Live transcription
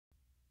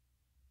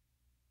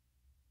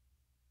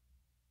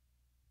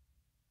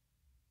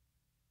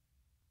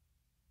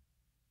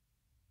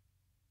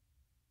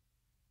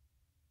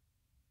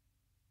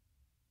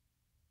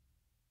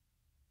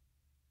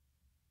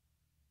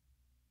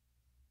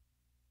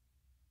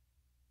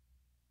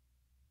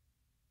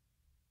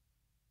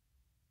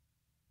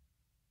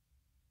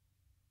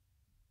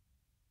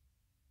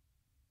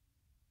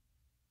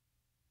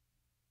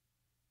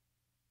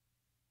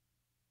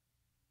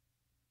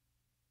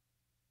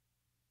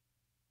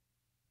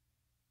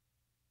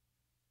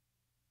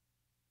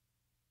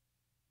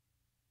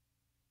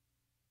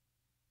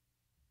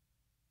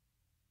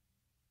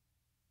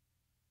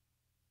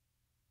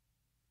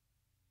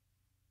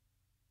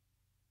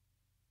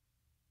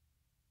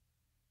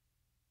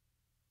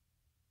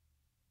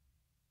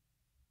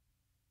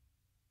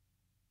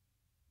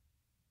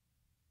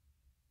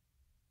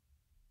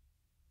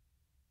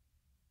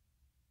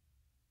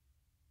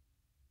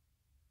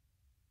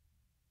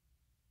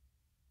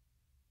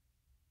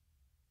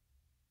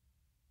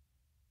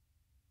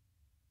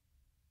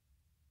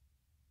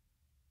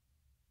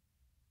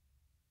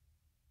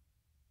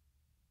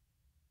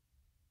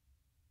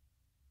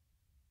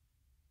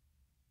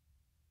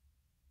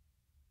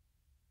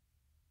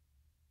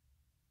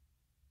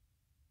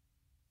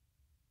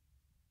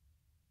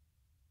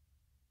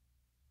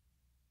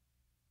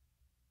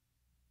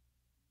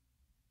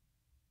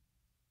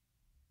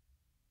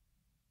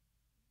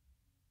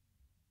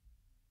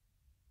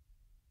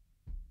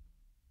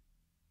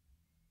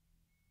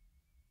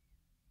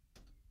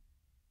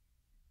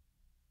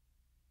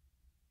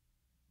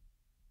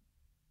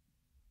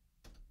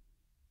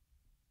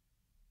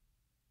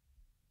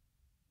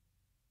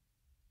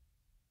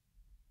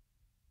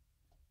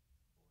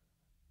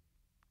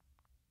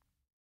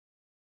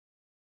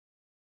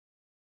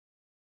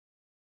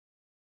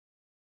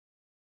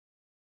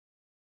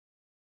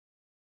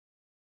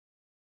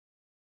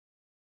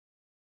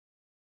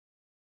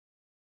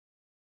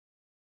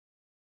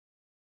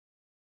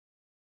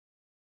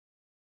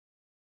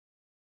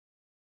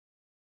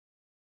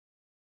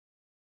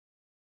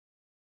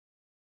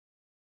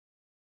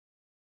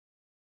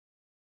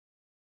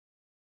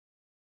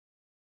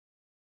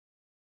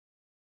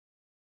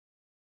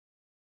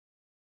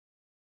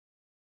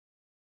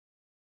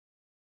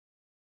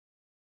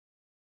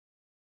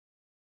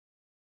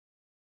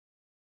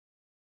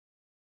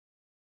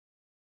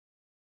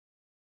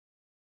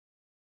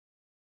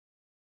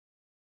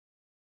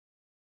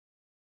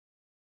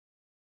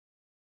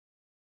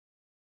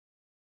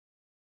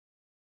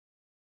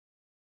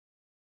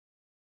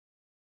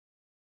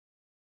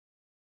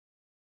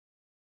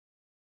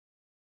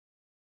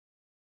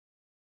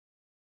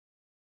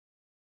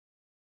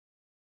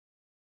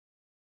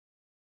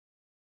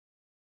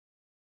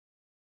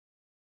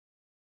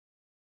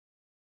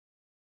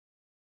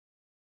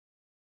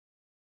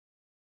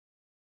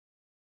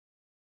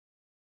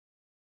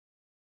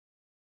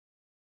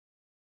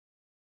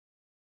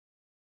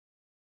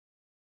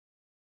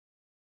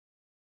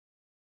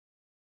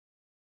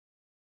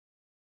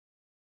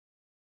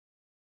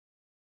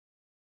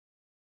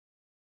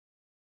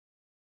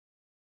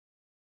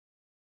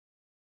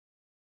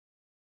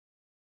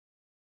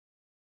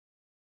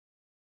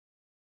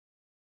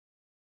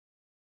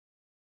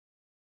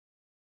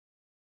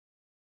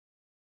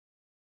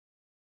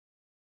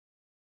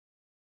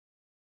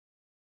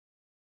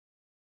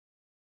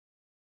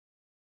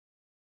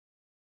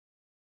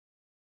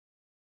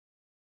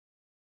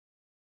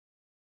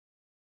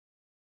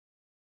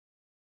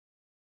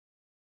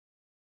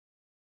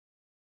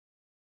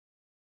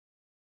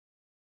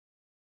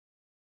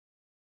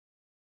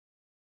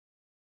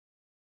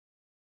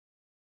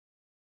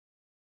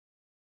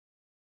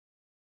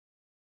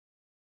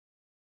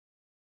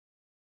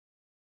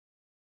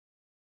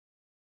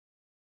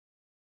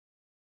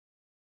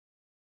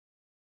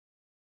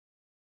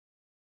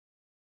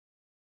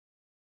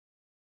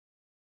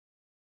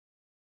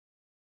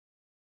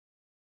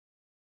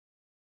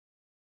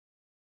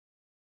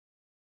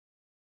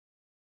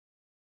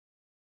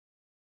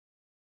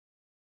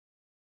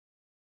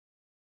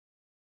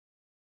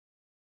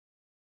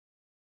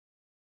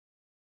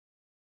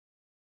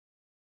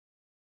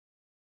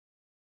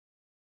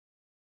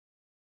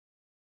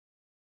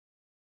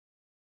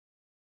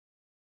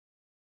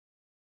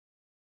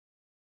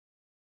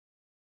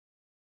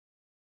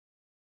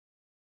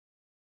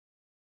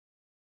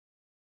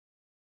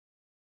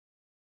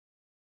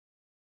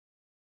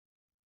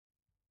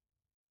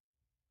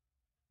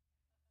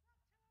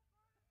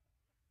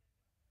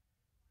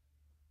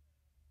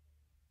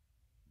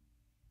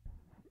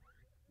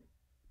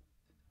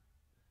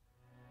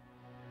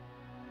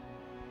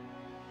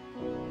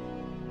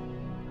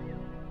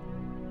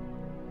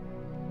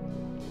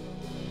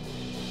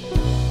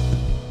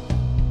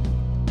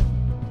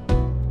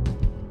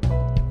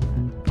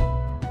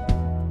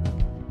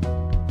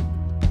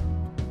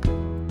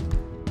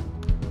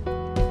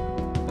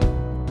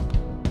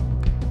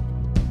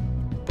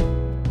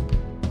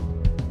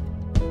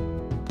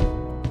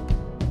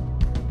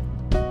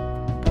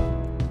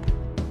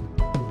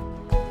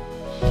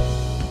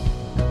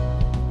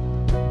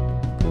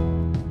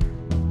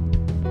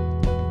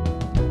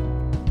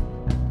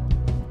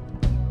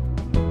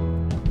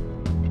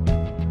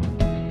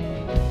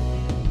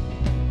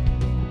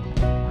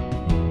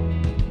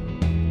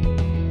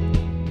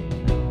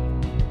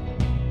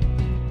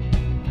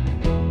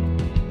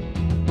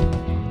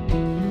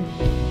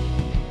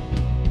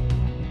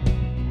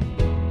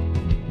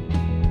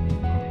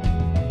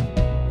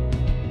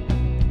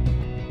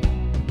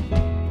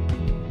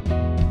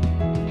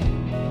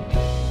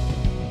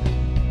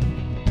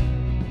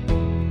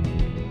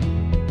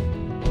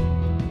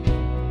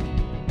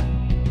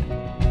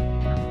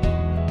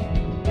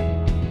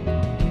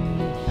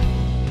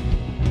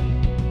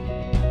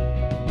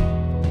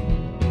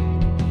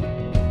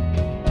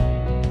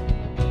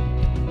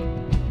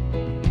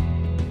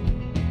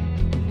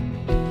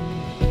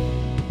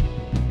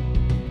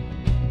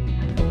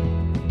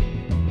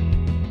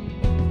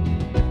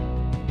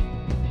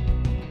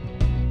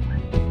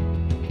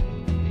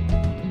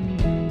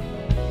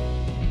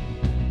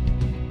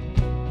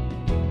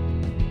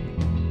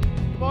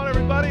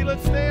everybody.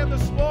 Let's stand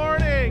this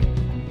morning.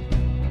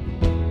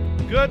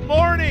 Good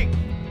morning.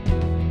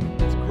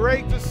 It's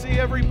great to see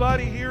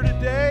everybody here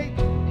today.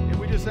 And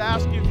we just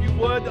ask you, if you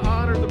would, to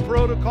honor the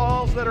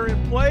protocols that are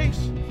in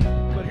place.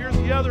 But here's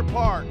the other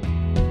part.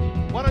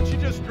 Why don't you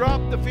just drop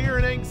the fear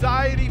and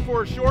anxiety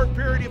for a short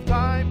period of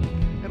time,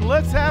 and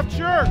let's have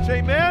church.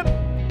 Amen?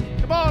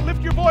 Come on,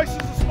 lift your voices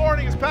this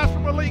morning as Pastor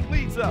Malik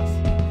leads us.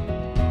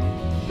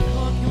 Come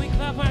on, can we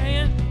clap our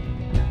hands?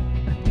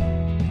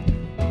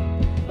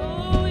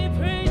 Oh, we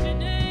praise your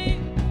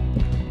name.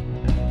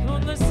 Come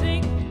on, let's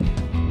sing.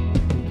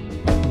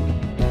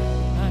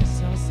 I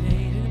saw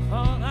Satan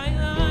fall like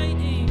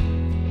lightning.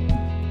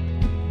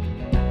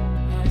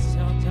 I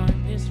saw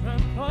darkness run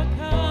for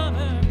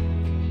cover.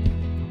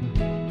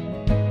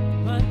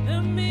 But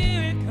the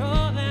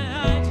miracle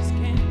that I just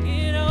can't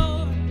get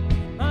over,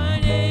 my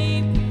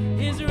name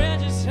is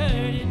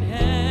registered in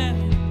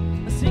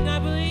heaven. Let's sing, I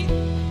believe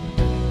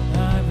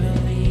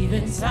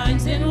in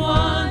signs and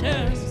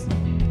wonders.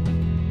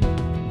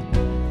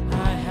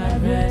 I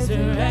have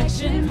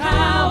resurrection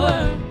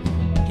power.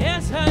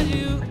 Yes, I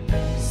do.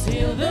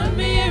 Seal the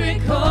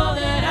miracle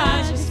that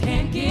I just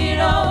can't get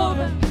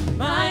over.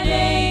 My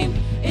name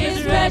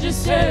is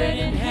registered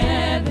in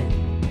heaven.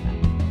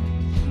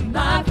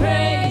 My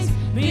praise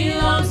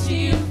belongs to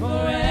you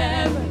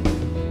forever.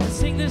 Let's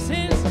sing, this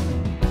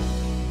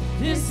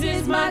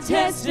is my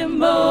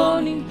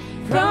testimony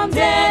from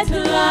death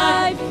to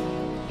life.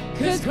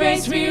 'Cause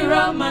grace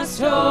rewrote my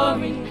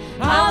story.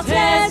 I'll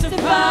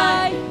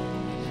testify.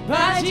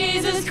 By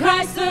Jesus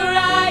Christ the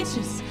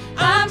righteous,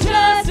 I'm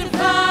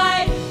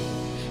justified.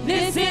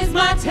 This is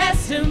my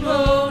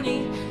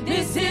testimony.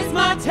 This is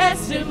my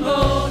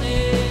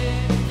testimony.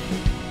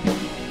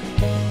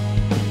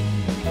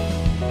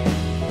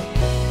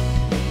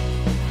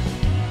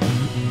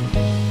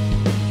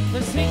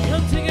 Let's sing,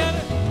 come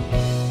together.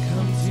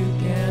 Come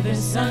together,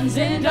 sons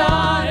and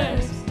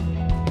daughters.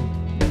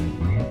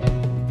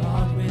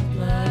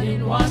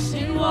 Washed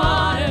in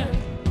water.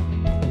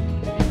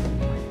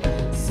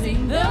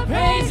 Sing the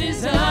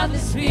praises of the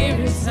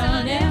Spirit,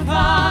 Son, and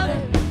Father.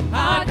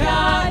 Our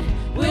God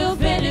will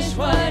finish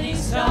what He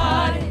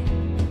started.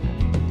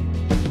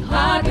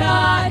 Our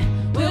God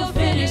will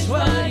finish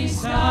what He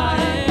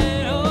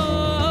started.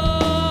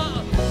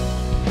 Oh,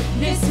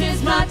 this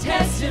is my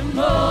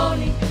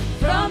testimony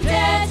from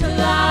death to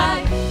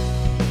life.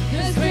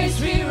 'Cause grace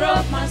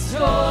rewrote my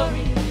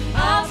story.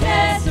 I'll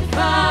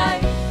testify.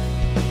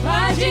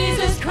 By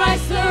Jesus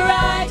Christ the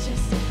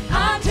righteous,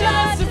 I'm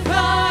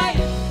justified.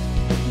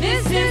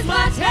 This is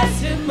my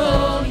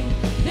testimony.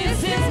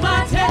 This is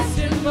my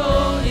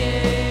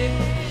testimony.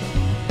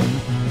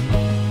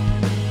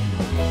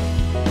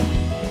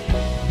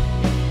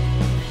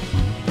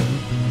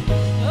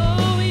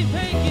 Oh, we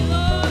thank you,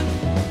 Lord.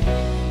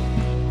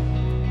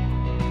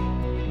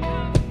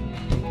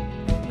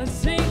 Let's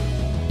sing.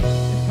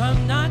 If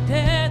I'm not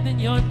dead, then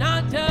you're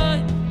not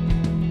done.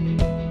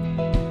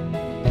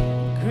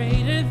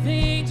 Greater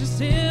things are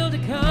still to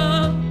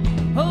come.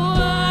 Oh,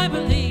 I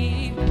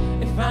believe.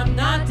 If I'm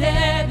not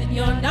dead, then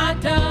you're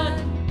not done.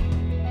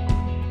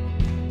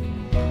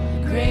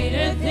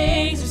 Greater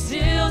things are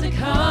still to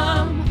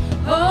come.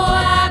 Oh,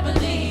 I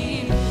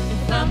believe.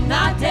 If I'm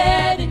not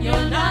dead, then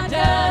you're not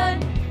done.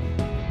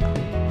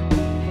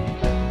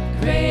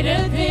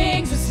 Greater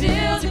things are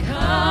still to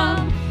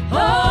come. Oh,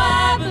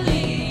 I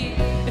believe.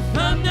 If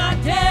I'm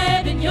not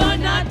dead, then you're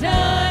not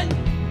done.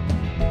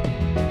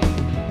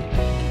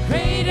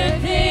 Greater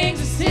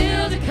things are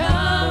still to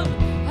come.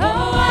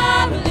 Oh,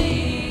 I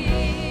believe.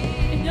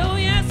 And oh,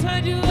 yes, I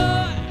do,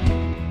 Lord.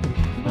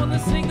 Come on,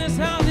 let's sing this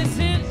out.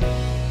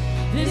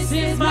 This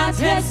is my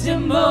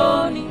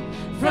testimony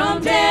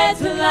from death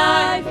to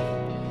life.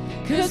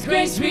 'Cause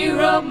grace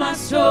rewrote my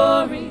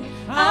story.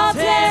 I'll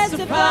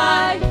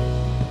testify.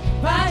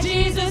 By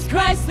Jesus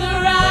Christ the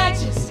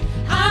righteous,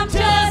 I'm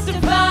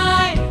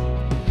justified.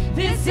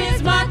 This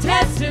is my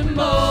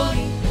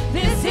testimony.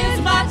 This is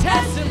my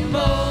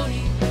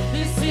testimony.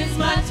 This is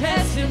my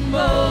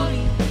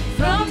testimony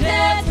from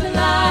death to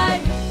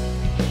life.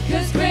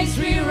 'Cause grace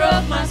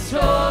rewrote my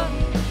story.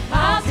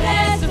 I'll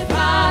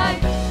testify.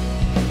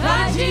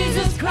 By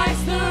Jesus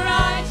Christ the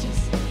righteous,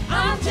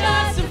 I'm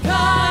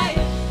justified.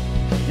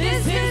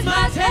 This is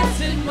my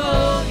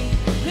testimony.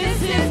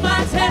 This is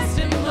my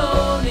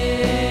testimony.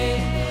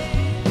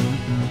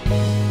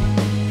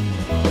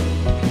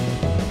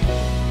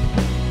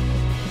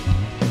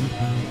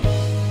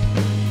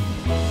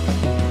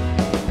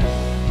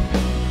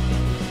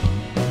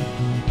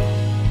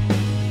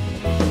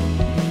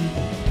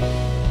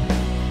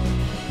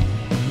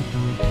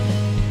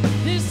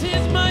 This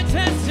is my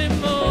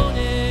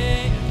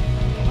testimony.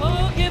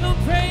 Oh, give Him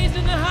praise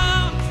in the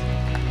house.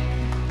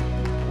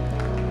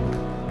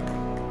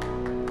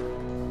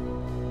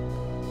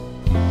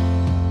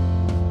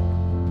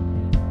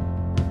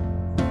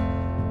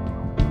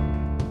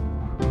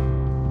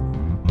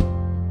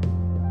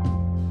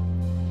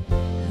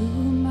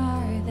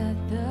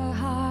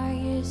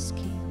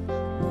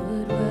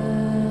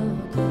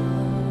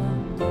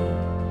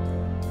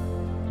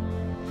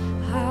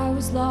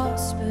 was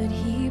lost, but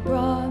he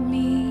brought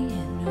me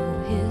in.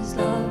 Oh, his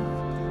love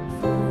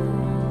for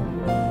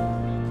me.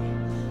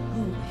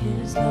 Oh,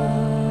 his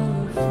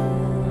love for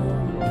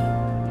me.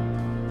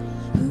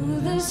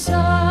 Who the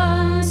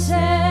Son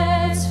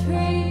sets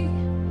free,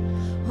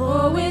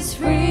 oh, is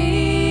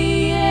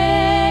free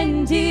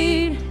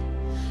indeed.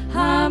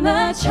 I'm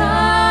a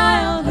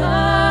child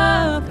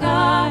of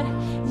God,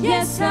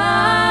 yes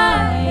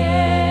I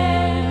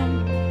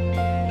am.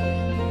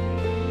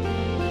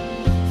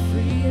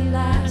 Free at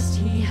last,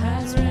 he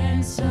has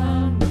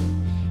ransomed,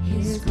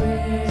 his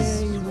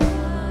grace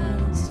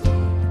runs deep.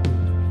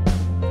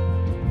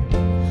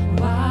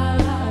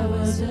 While I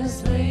was a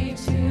slave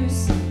to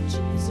sin,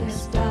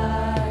 Jesus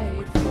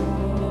died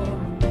for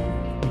me.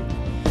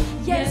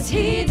 Yes,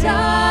 he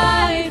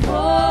died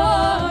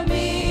for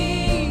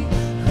me.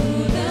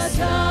 Who the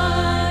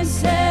Son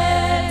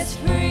sets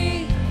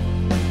free,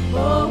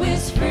 oh,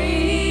 is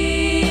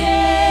free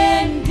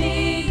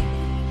indeed.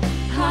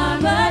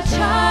 I'm a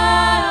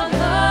child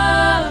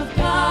of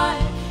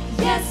God,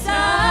 yes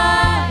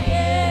I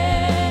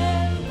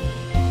am.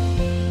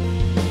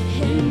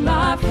 In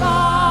my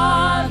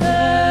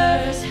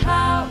Father's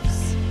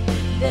house,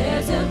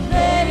 there's a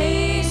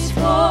place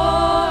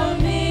for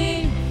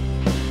me.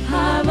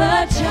 I'm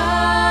a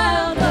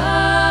child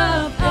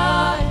of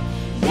God,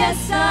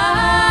 yes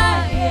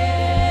I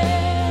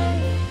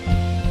am.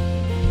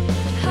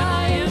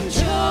 I am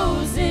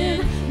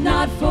chosen,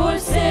 not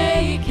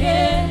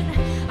forsaken.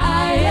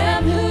 I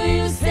am who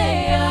you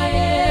say I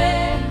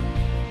am.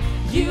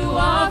 You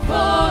are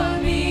for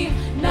me,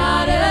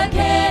 not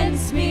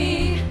against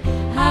me.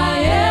 I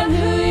am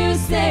who you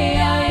say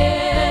I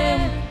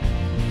am.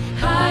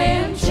 I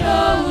am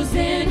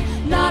chosen,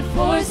 not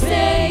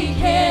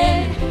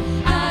forsaken.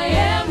 I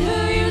am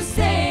who you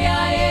say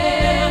I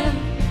am.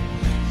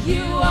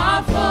 You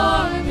are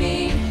for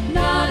me,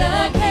 not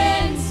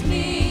against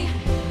me.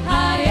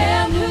 I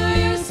am who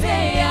you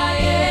say I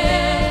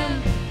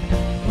am.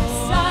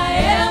 Yes, I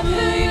am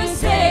who you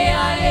say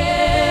I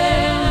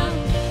am.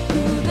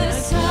 Who the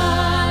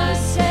Son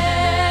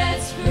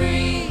sets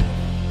free,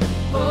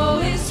 oh,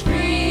 is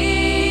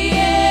free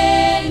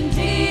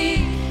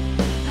indeed.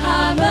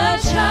 I'm a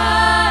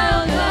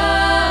child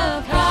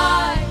of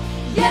God,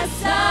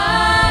 yes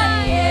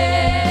I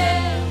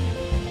am.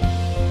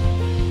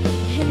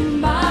 In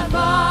my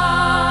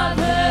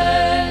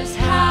Father's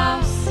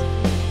house,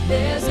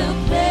 there's a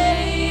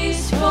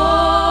place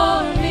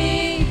for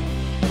me.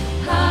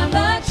 I'm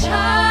a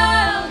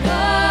child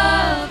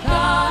of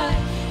God,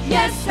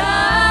 yes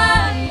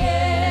I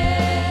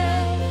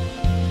am.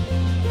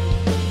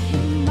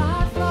 In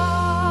my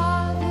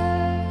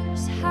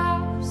Father's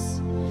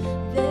house,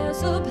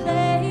 there's a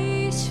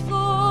place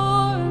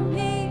for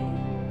me.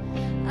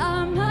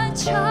 I'm a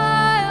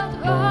child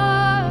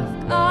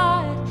of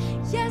God,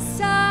 yes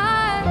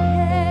I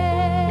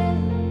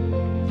am.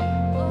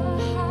 Oh,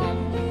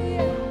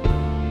 hallelujah.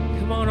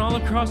 Come on, all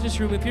across this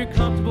room, if you're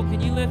comfortable,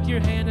 can you lift your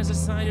hand as a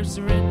sign of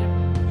surrender?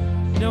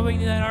 Knowing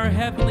that our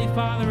Heavenly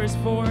Father is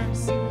for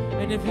us,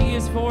 and if He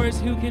is for us,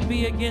 who can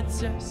be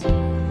against us?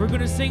 We're going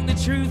to sing the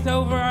truth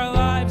over our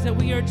lives, that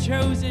we are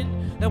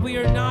chosen, that we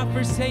are not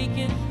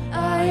forsaken.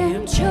 I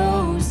am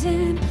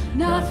chosen,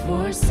 not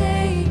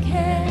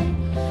forsaken.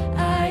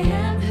 I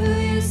am who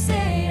you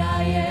say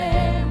I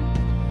am.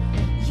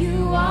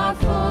 You are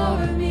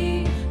for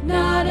me,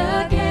 not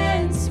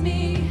against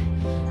me.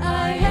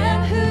 I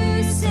am who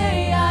you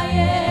say I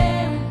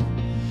am.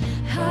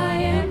 I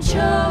am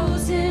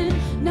chosen,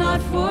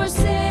 not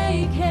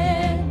forsaken.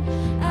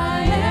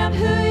 I am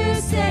who you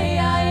say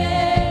I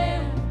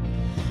am.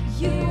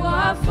 You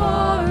are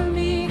for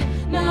me,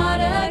 not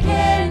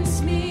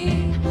against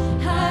me.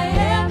 I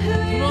am who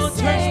Come you on, church,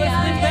 say let's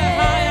I lift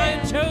that high. I am.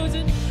 am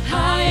chosen.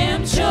 I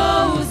am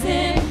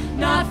chosen,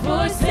 not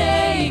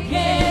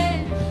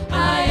forsaken.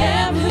 I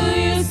am who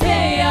you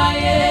say I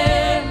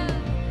am.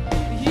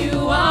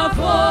 You are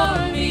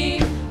for me,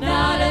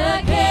 not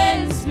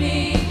against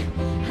me.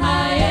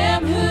 I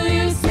am who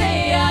you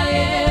say I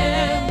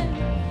am.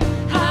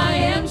 I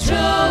am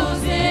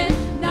chosen,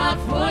 not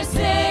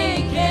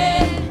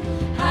forsaken.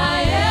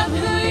 I am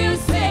who you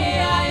say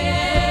I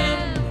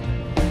am.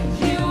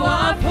 You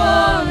are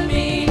for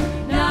me,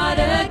 not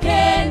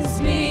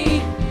against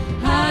me.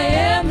 I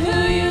am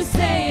who you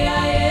say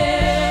I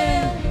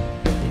am.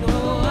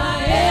 Oh,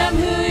 I am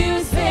who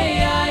you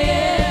say I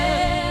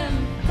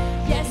am.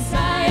 Yes,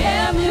 I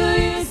am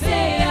who you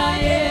say I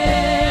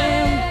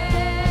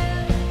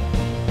am.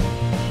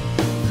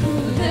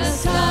 Who the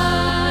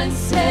Son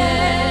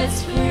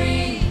sets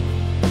free,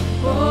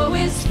 oh,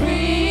 is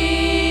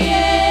free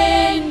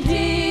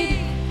indeed.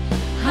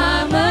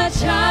 I'm a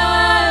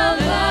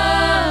child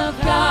of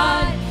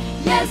God,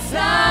 yes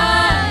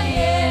I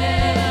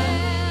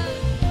am.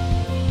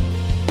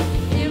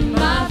 In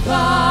my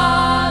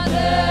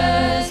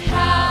Father's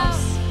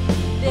house,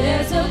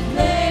 there's a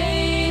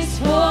place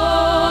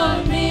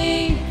for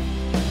me.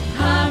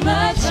 I'm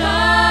a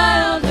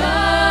child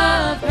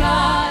of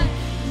God,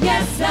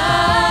 yes I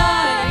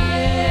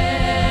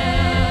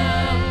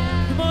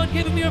am. Come on,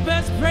 give Him your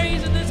best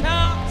praise in this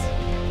house.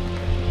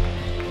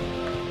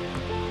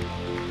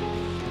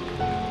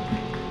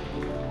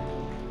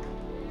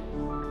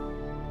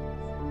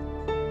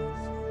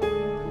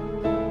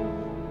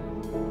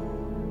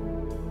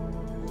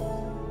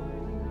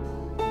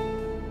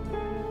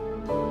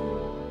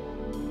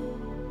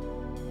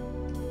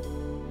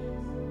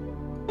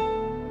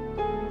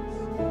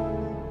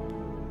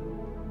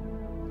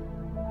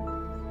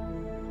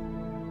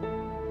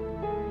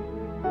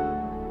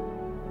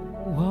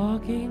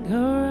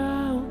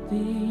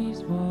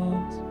 these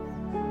walls.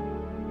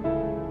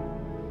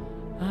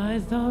 I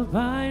thought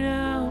by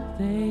now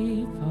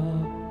they'd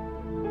fall,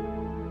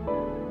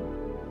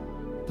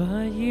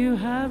 but you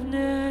have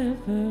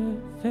never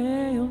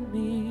failed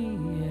me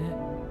yet.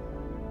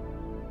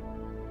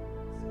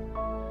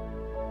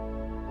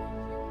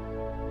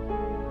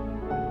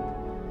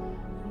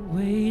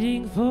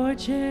 Waiting for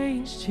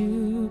change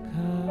to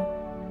come,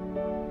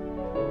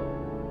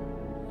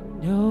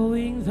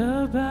 knowing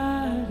the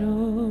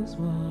battle's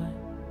won,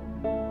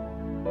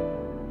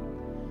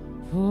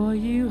 for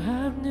you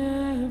have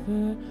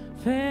never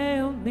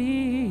failed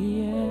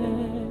me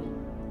yet.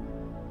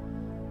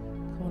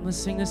 Come on, let's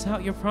sing this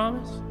out. Your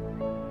promise?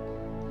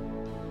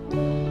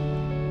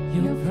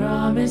 Your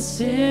promise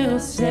still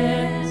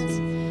stands.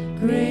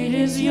 Great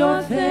is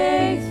your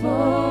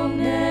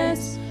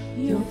faithfulness,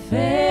 your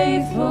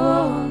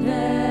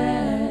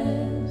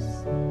faithfulness.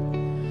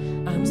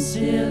 I'm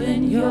still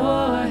in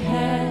your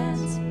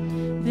hands.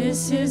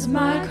 This is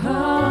my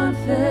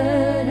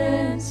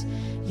confidence.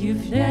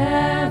 You've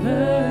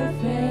never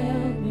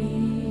failed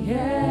me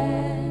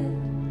yet,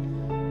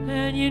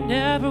 and you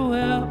never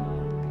will,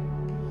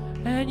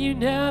 and you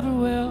never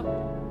will.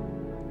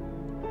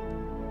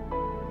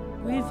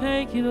 We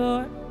thank you,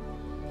 Lord.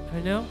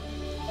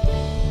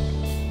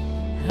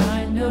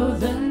 I know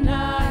the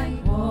night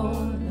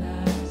won't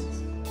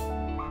last.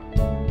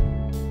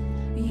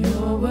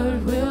 Your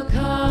word will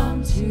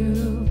come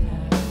to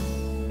pass.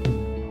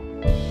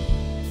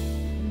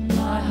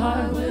 My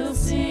heart will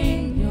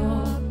sing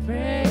your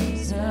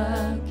praise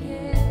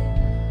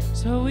again.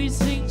 So we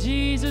sing,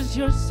 Jesus,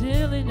 you're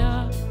still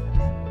enough.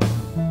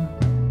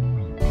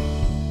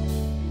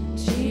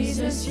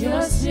 Jesus,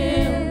 you're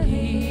still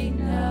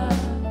enough.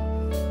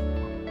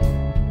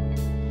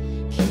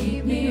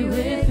 Keep me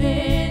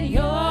within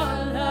your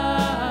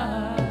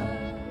love.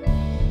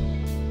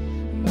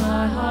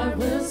 My heart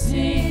will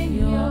sing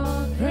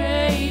your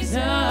praise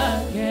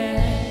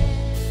again.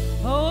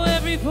 Oh,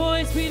 every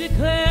voice we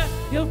declare,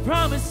 your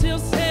promise still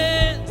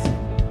stands.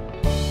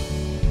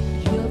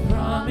 Your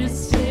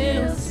promise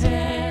still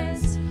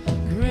stands.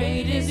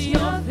 Great is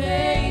your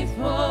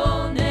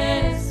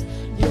faithfulness,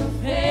 your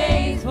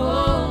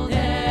faithfulness.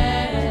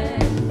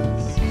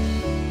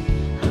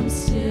 I'm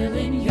still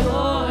in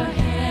your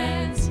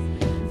hands.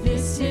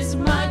 This is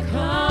my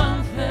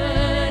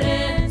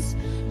confidence.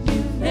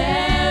 You've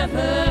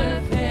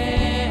never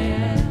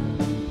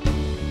failed.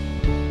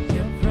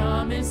 Your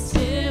promise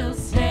still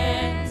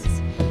stands.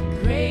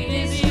 Great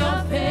is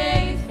your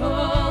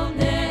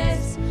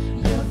faithfulness,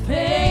 your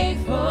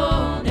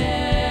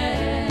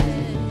faithfulness.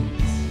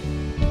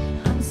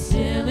 I'm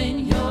still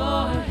in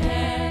your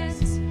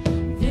hands.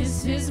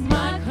 This is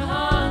my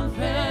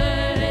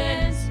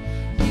confidence.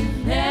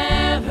 You've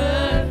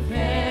never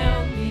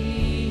failed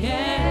me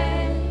yet.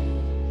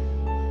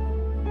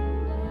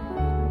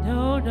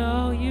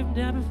 No, you've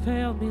never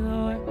failed me,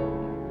 Lord,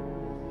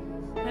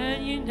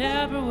 and you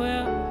never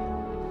will.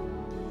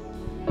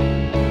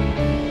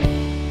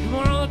 Come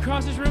on, all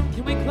across this room,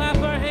 can we clap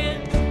our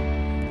hands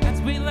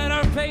as we let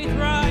our faith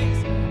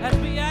rise, as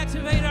we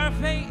activate our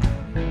faith,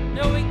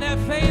 knowing that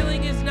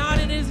failing is not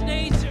in his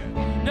nature,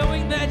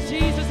 knowing that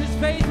Jesus is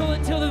faithful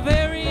until the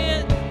very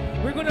end.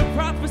 We're going to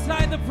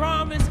prophesy the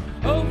promise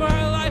over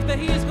our life that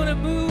he is going to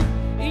move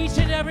each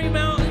and every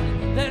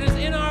mountain that is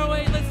in our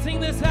way. Let's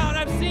sing this out.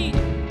 I've seen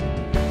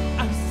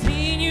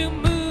you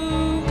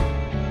move.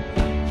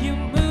 You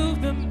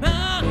move the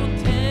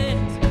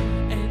mountains,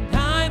 and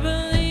I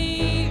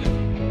believe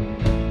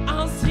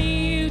I'll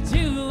see you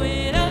do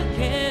it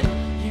again.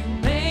 You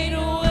made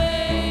a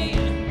way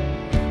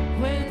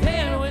where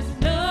there was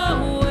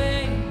no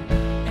way,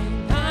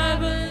 and I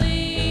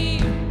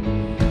believe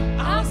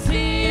I'll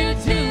see you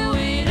do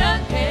it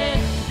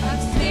again.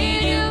 I've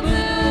seen you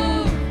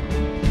move.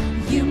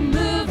 You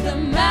move the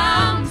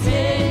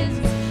mountains,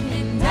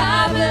 and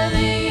I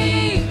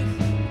believe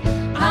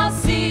I'll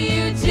see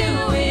you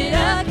do it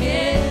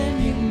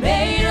again. You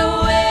made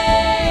a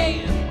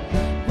way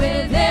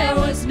where there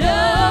was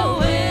no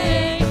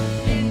way,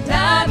 and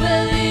I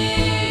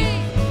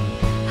believe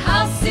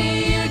I'll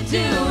see you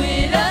do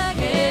it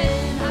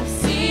again. I've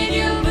seen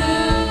you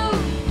move.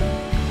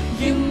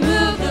 You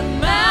move the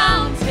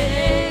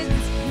mountains,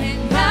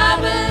 and I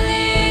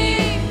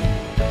believe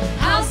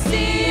I'll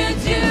see you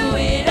do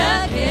it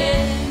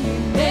again. You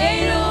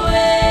made a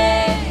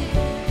way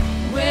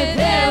where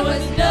there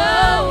was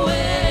no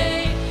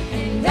way,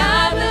 and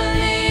I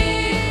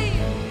believe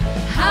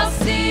I'll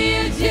see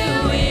you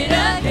do it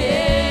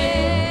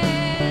again.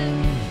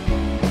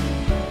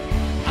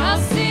 I'll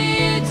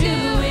see you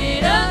do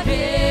it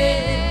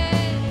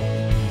again.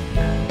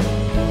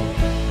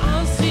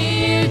 I'll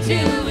see you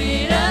do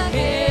it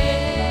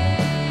again.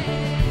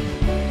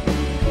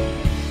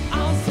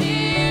 I'll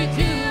see you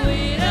do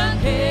it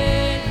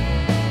again.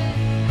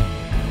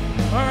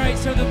 All right,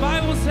 so the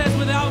Bible says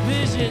without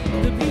vision,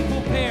 the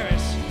people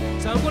perish.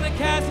 So I'm going to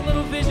cast a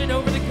little vision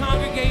over the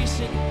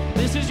congregation.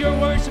 This is your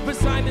worship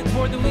assignment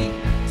for the week,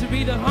 to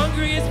be the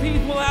hungriest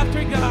people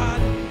after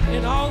God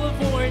in all of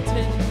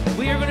Warrenton.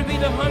 We are going to be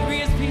the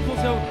hungriest people.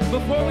 So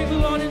before we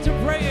move on into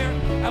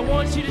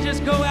want you to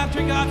just go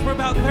after God for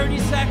about 30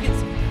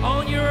 seconds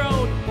on your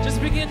own.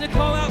 Just begin to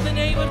call out the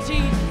name of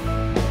Jesus.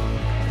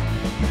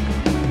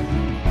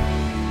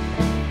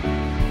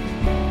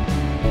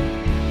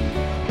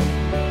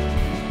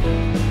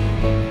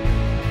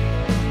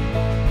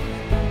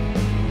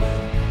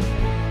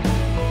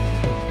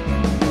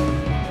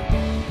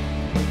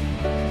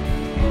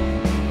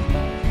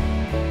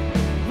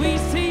 We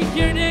seek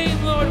your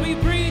name, Lord. We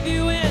breathe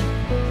you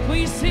in.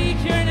 We seek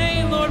your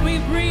name, Lord. We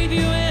breathe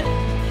you in.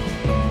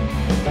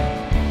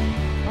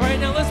 All right,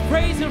 now let's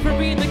praise him for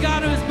being the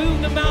God who has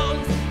moved the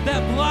mountains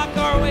that block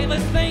our way.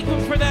 Let's thank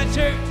him for that,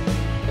 church.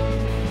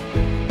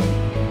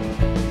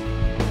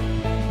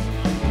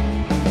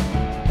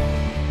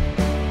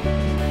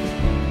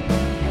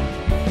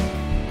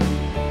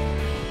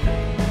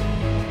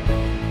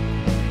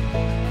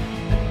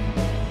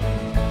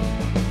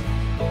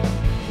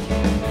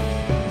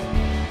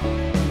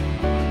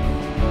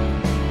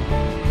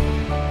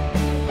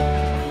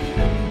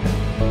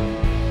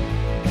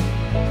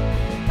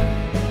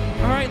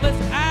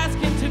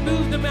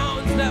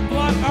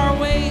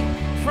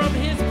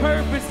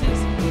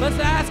 Let's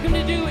ask him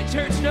to do it,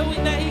 church,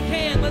 knowing that he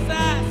can. Let's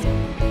ask.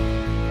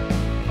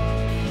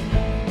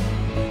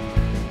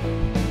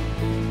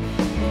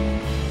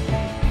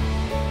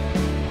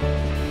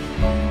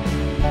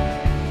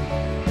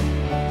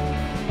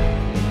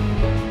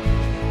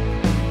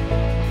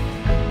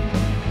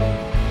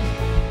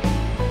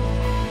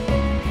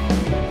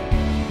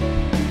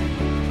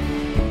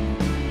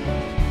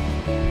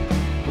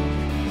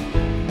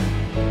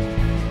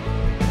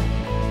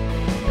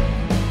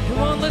 Come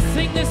on, let's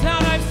sing this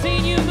out. I've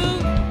seen you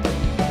move.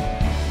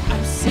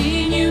 I've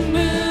seen you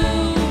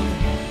move.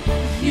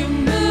 You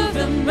move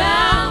the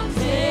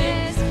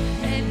mountains,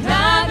 and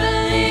I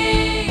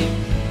believe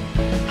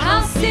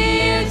I'll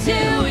see you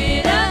do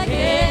it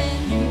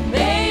again. You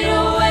made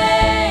a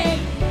way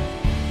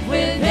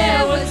where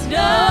there was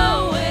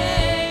no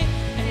way,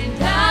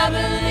 and I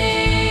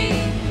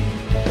believe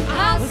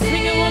I'll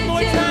see you one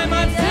more time.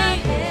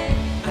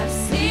 I've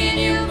seen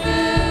you move.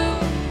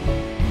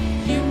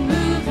 You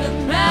move the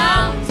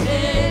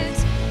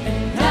mountains,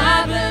 and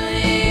I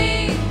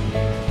believe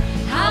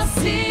I'll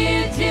see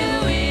you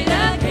do it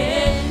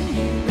again.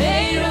 You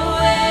made a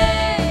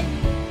way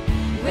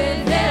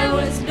where there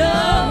was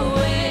no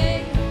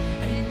way,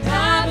 and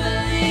I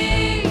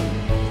believe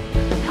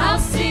I'll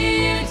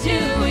see you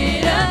do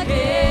it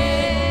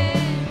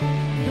again.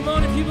 Come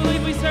on, if you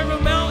believe we serve a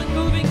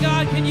mountain-moving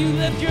God, can you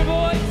lift your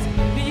voice?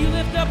 Can you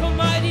lift up a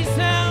mighty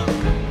sound?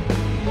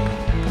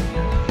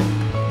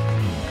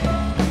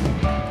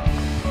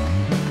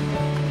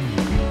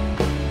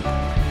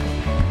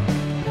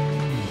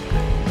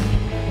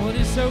 Well, it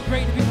is so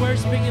great to be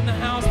worshiping in the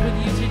house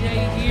with you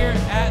today here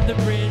at the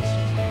bridge.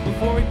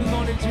 Before we move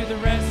on into the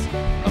rest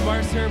of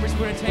our service, we're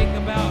going to take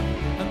about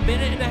a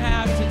minute and a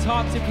half to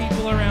talk to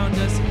people around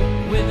us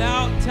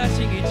without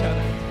touching each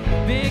other.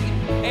 Big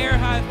air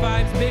high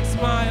fives, big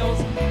smiles,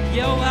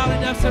 yell loud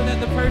enough so that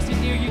the person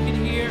near you can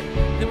hear.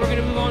 Then we're going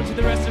to move on to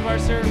the rest of our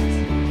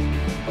service.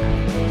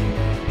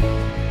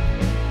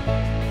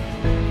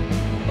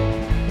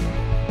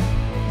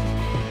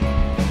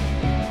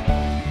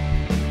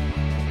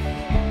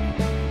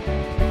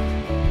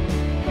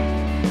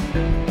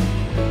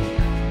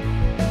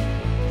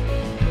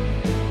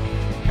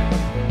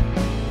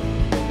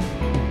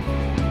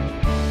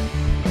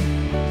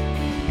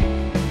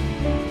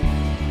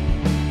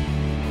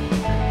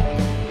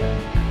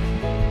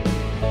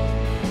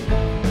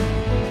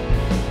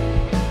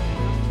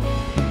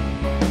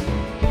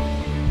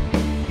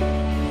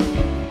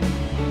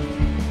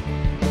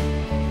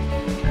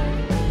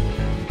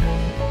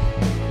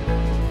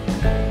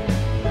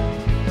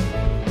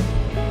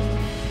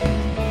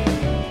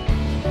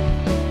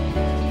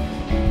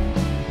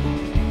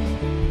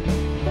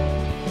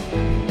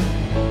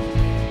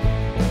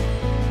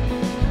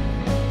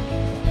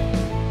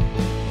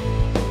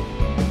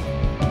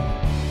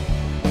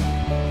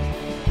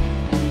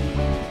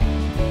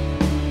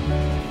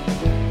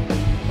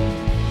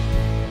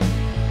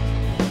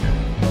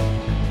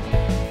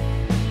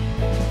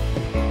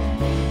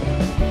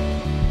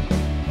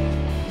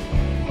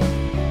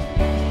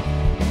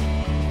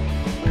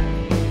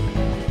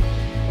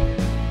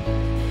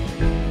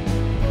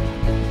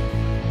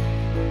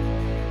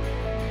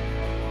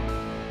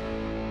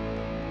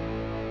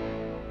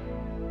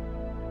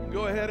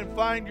 Go ahead and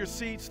find your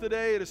seats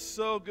today. It is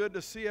so good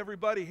to see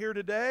everybody here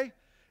today.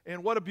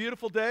 And what a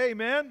beautiful day,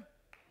 amen?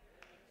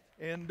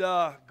 And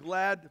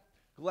glad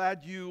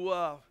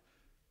you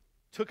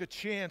took a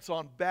chance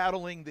on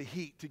battling the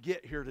heat to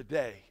get here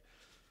today.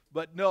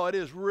 But no, it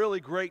is really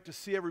great to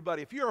see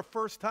everybody. If you're a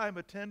first-time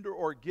attender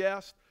or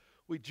guest,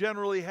 we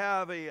generally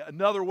have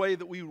another way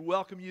that we would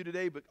welcome you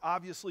today, but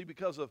obviously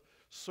because of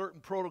certain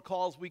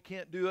protocols, we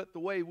can't do it the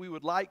way we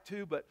would like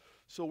to. But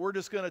so we're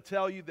just going to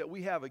tell you that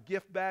we have a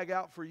gift bag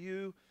out for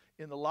you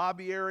in the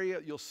lobby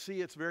area. You'll see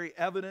it's very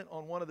evident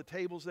on one of the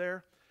tables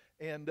there,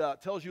 and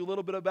tells you a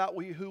little bit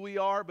about who we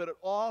are, but it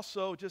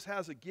also just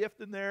has a gift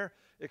in there.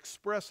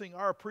 expressing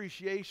our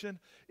appreciation.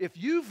 If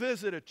you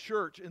visit a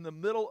church in the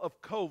middle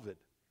of COVID,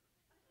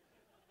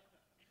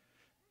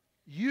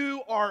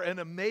 you are an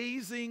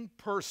amazing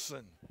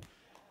person.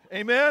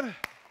 Amen?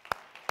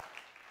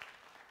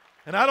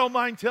 And I don't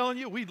mind telling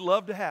you, we'd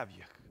love to have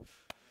you.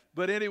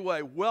 But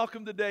anyway,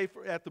 welcome today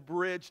at the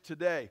bridge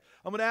today.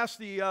 I'm going to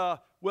ask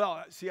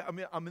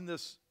I'm in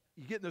this,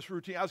 you get in this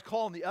routine. I was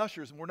calling the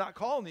ushers, and we're not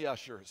calling the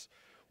ushers.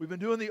 We've been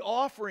doing the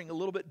offering a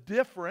little bit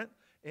different,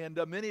 and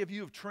many of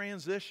you have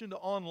transitioned to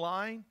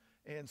online,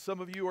 and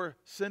some of you are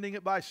sending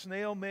it by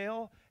snail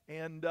mail.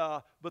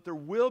 But there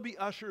will be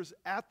ushers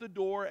at the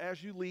door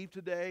as you leave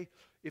today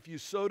if you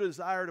so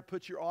desire to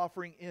put your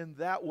offering in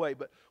that way.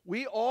 But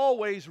we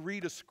always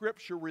read a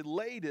scripture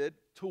related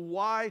to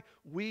why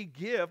we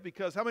give,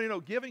 because how many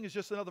know giving is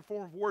just another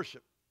form of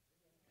worship?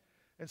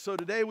 And so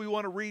today we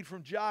want to read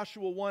from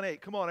Joshua 1:8.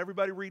 Come on,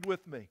 everybody read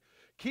with me.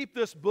 Keep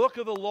this book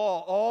of the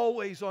law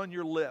always on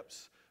your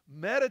lips.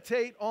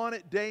 Meditate on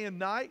it day and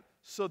night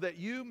so that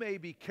you may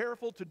be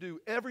careful to do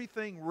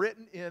everything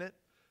written in it.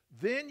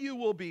 Then you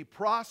will be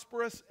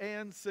prosperous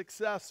and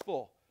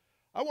successful.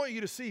 I want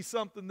you to see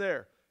something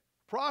there.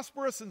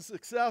 Prosperous and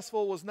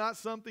successful was not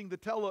something the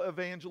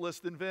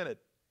televangelist invented.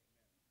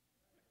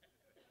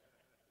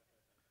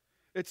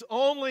 It's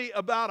only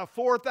about a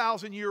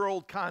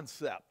 4,000-year-old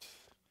concept.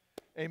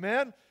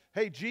 Amen?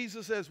 Hey,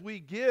 Jesus, as we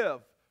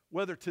give,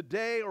 whether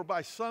today or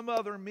by some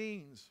other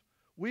means,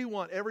 we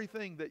want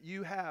everything that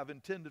you have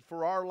intended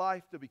for our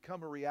life to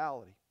become a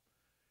reality.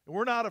 And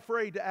we're not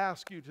afraid to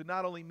ask you to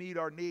not only meet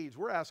our needs,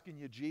 we're asking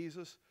you,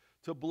 Jesus,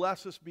 to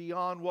bless us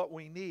beyond what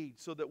we need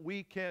so that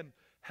we can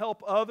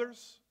help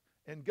others,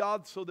 and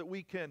God, so that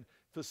we can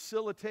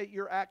facilitate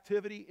your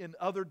activity in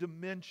other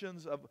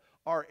dimensions of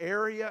our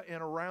area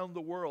and around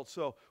the world.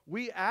 So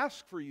we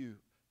ask for you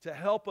to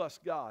help us,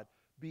 God,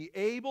 be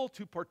able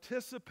to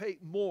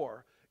participate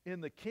more in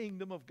the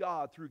kingdom of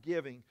God through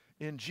giving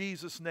in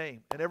Jesus'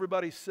 name. And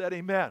everybody said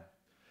amen.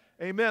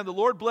 Amen. The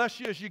Lord bless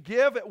you as you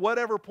give at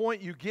whatever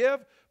point you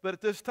give. But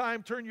at this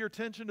time, turn your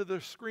attention to the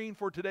screen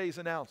for today's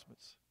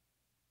announcements.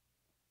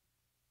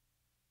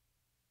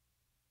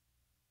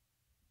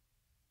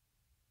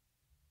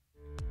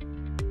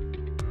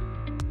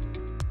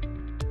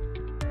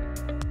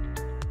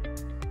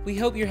 We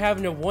hope you're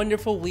having a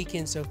wonderful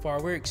weekend so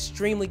far. We're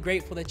extremely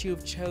grateful that you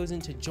have chosen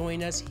to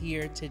join us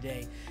here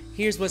today.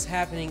 Here's what's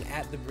happening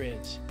at the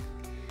bridge.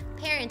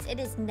 Parents, it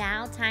is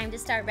now time to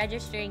start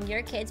registering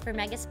your kids for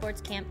Mega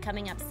Sports Camp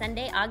coming up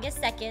Sunday, August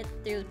 2nd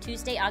through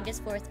Tuesday,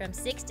 August 4th from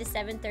 6 to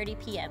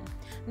 7:30 p.m.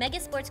 Mega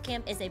Sports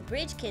Camp is a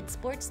Bridge Kids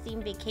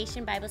sports-themed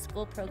vacation Bible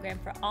school program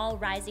for all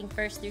rising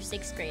 1st through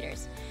 6th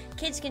graders.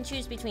 Kids can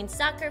choose between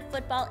soccer,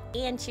 football,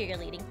 and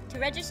cheerleading. To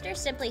register,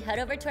 simply head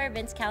over to our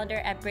events calendar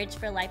at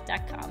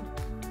bridgeforlife.com.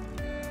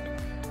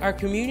 Our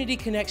Community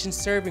Connection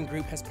Serving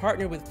Group has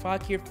partnered with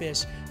Fauquier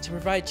Fish to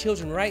provide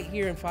children right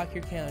here in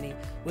Fauquier County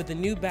with a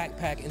new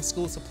backpack and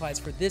school supplies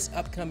for this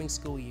upcoming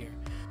school year.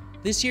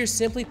 This year,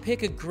 simply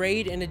pick a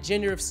grade and a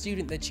gender of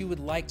student that you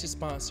would like to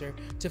sponsor.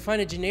 To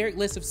find a generic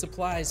list of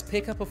supplies,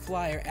 pick up a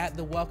flyer at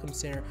the Welcome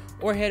Center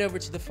or head over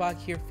to the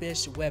Fauquier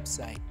Fish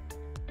website.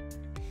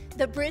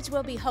 The Bridge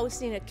will be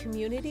hosting a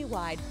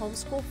community-wide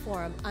homeschool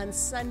forum on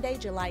Sunday,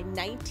 July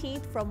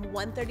 19th from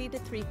 1:30 to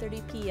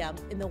 3:30 p.m.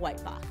 in the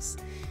White Box.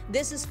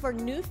 This is for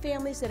new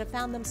families that have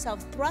found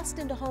themselves thrust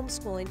into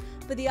homeschooling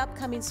for the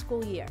upcoming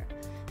school year.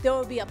 There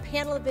will be a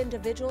panel of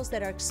individuals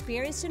that are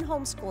experienced in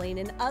homeschooling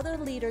and other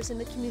leaders in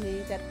the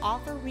community that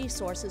offer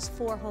resources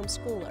for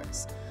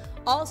homeschoolers.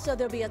 Also,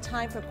 there will be a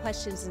time for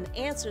questions and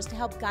answers to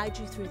help guide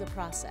you through the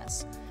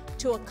process.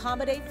 To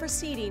accommodate for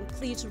seating,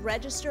 please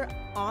register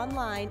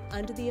online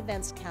under the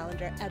events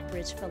calendar at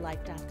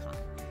bridgeforlife.com.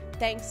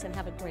 Thanks and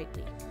have a great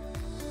week.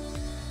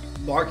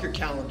 Mark your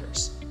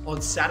calendars.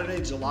 On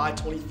Saturday, July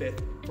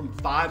 25th from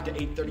 5 to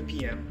 8:30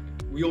 p.m.,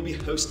 we will be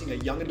hosting a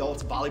young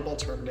adults volleyball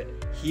tournament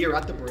here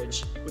at the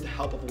Bridge with the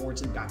help of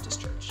Warrenton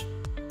Baptist Church.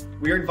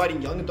 We are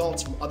inviting young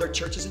adults from other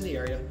churches in the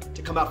area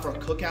to come out for a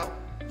cookout,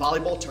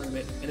 volleyball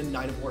tournament, and a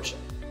night of worship.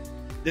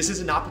 This is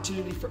an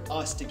opportunity for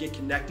us to get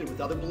connected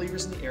with other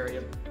believers in the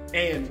area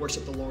and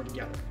worship the Lord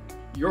together.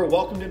 You're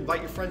welcome to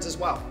invite your friends as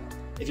well.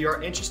 If you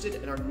are interested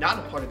and are not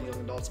a part of the Young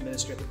Adults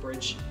Ministry at the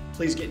Bridge,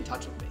 please get in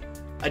touch with me.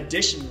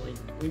 Additionally,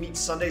 we meet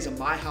Sundays at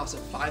my house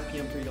at 5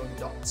 p.m. for young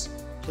adults.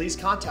 Please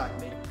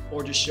contact me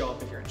or just show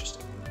up if you're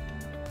interested.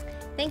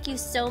 Thank you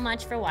so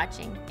much for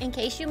watching. In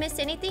case you missed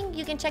anything,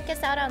 you can check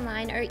us out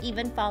online or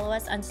even follow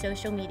us on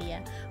social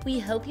media. We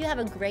hope you have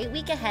a great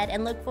week ahead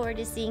and look forward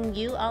to seeing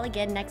you all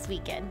again next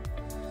weekend.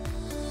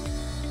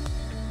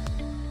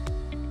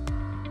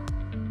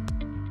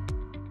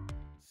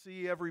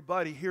 See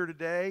everybody here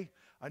today.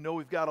 I know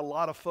we've got a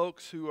lot of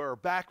folks who are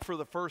back for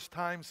the first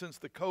time since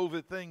the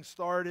COVID thing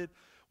started.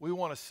 We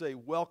want to say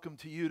welcome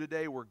to you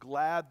today. We're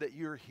glad that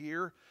you're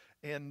here.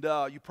 And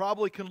you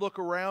probably can look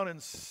around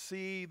and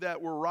see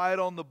that we're right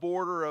on the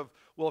border of,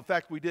 well, in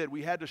fact, we did.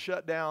 We had to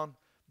shut down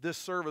this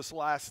service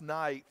last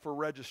night for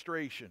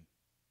registration.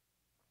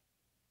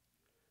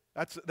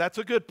 That's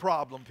a good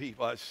problem,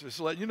 people. I just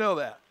letting you know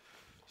that.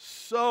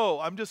 So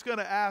I'm just going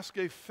to ask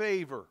a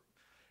favor.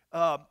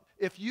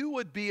 If you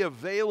would be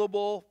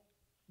available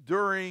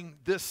during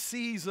this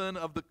season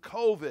of the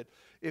COVID,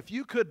 if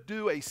you could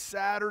do a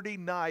Saturday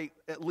night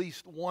at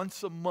least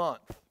once a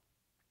month.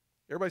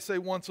 Everybody say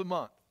once a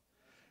month.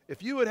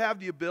 If you would have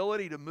the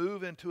ability to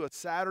move into a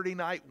Saturday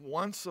night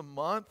once a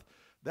month,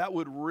 that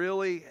would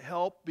really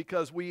help,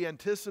 because we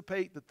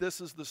anticipate that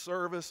this is the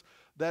service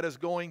that is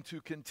going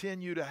to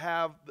continue to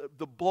have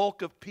the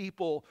bulk of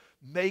people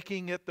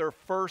making it their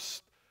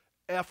first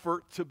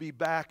effort to be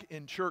back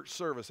in church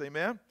service.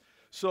 Amen?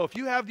 So if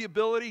you have the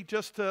ability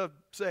just to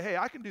say, hey,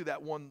 I can do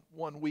that one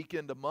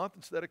weekend a month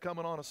instead of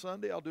coming on a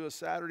Sunday, I'll do a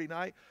Saturday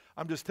night.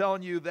 I'm just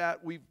telling you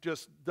that we've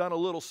just done a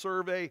little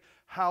survey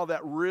how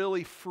that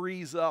really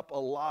frees up a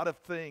lot of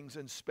things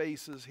and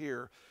spaces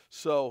here.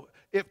 So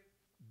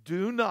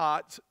do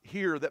not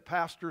hear that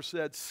Pastor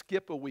said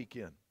skip a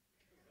weekend.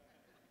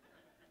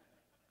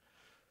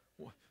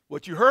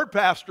 What you heard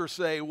Pastor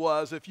say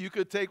was if you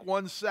could take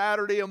one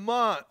Saturday a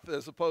month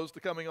as opposed to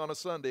coming on a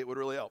Sunday, it would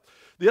really help.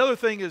 The other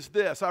thing is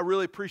this. I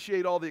really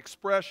appreciate all the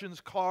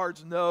expressions,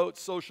 cards,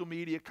 notes, social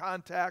media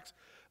contacts.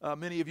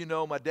 Many of you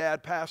know my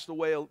dad passed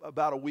away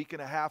about a week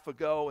and a half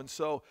ago, and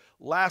so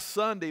last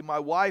Sunday my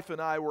wife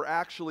and I were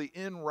actually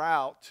en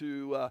route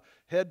to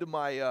head to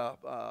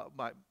my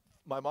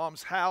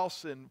mom's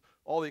house and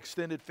all the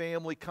extended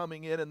family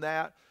coming in and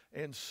that.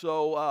 And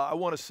so I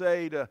want to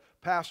say to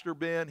Pastor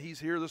Ben, he's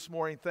here this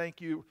morning, thank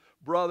you,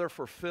 brother,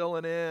 for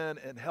filling in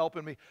and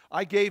helping me.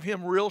 I gave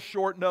him real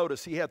short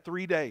notice. He had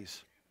 3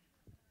 days.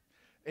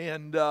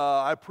 And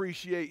I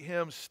appreciate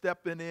him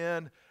stepping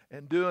in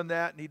and doing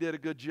that, and he did a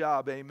good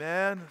job.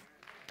 Amen.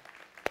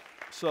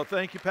 So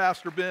thank you,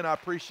 Pastor Ben. I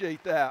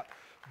appreciate that.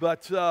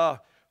 But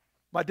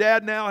my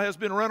dad now has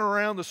been running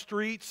around the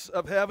streets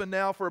of heaven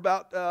now for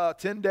about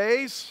 10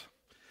 days.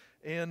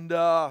 And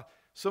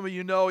some of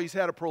you know he's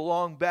had a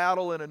prolonged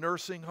battle in a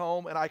nursing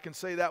home, and I can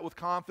say that with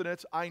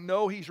confidence. I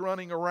know he's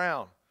running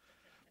around,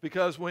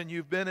 because when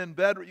you've been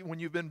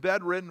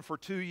bedridden for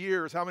 2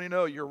 years, how many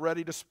know you're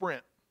ready to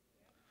sprint?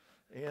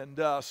 And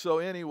so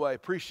anyway,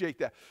 appreciate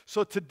that.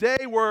 So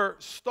today we're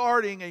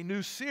starting a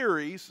new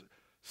series,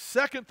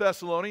 2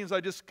 Thessalonians. I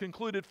just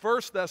concluded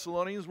 1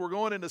 Thessalonians. We're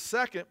going into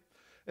 2nd,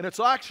 and it's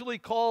actually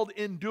called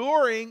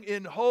Enduring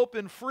in Hope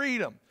and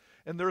Freedom.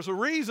 And there's a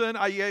reason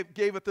I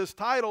gave it this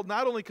title,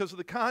 not only because of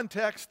the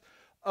context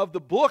of the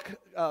book,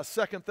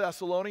 2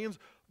 Thessalonians,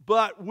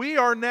 but we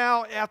are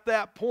now at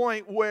that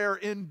point where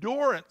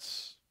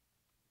endurance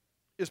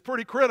is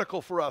pretty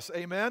critical for us.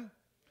 Amen?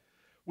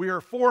 We are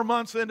 4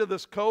 months into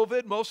this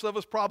COVID. Most of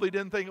us probably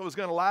didn't think it was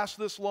going to last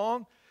this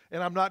long.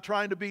 And I'm not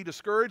trying to be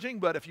discouraging,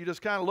 but if you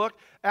just kind of look,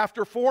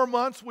 after 4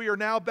 months, we are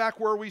now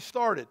back where we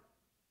started.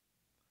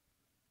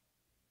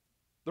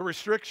 The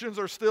restrictions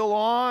are still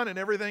on and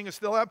everything is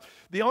still up.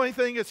 The only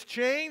thing that's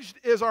changed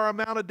is our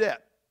amount of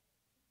debt.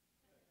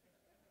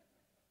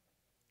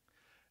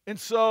 And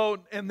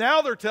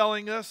now they're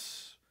telling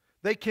us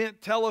they can't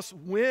tell us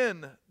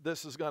when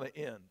this is going to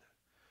end.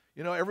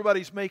 You know,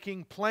 everybody's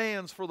making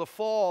plans for the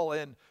fall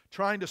and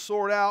trying to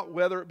sort out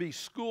whether it be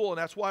school, and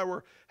that's why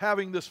we're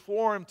having this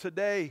forum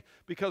today,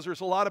 because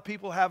there's a lot of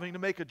people having to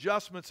make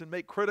adjustments and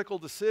make critical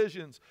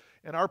decisions.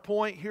 And our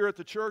point here at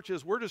the church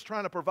is we're just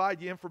trying to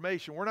provide you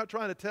information. We're not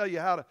trying to tell you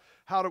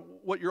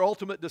what your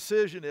ultimate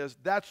decision is.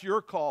 That's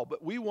your call,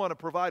 but we want to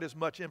provide as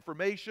much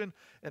information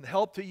and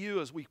help to you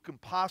as we can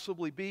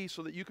possibly be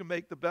so that you can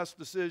make the best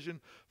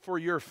decision for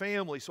your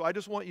family. So I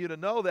just want you to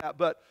know that,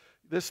 but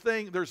this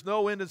thing, there's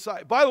no end in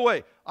sight. By the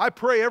way, I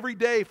pray every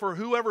day for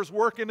whoever's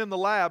working in the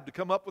lab to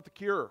come up with the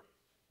cure.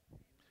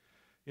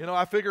 You know,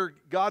 I figure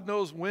God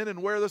knows when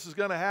and where this is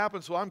going to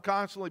happen, so I'm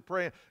constantly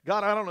praying.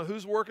 God, I don't know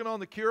who's working on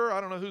the cure. I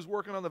don't know who's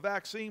working on the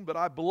vaccine, but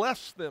I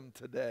bless them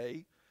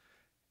today.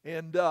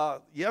 And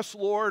yes,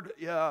 Lord,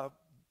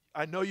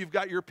 I know you've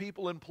got your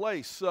people in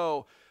place.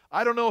 So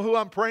I don't know who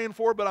I'm praying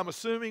for, but I'm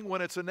assuming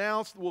when it's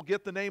announced, we'll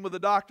get the name of the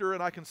doctor,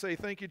 and I can say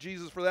thank you,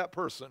 Jesus, for that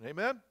person.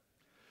 Amen?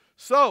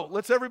 So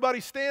let's everybody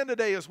stand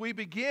today as we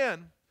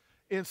begin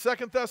in 2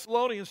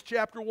 Thessalonians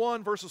chapter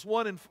 1, verses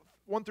 1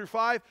 through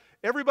 5.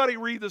 Everybody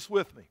read this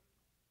with me.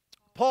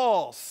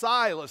 Paul,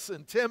 Silas,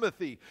 and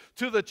Timothy,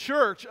 to the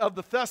church of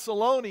the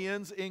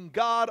Thessalonians in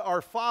God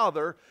our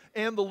Father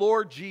and the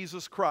Lord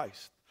Jesus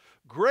Christ.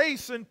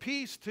 Grace and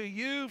peace to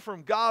you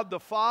from God the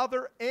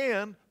Father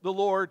and the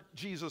Lord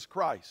Jesus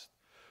Christ.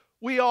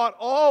 We ought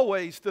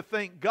always to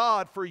thank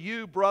God for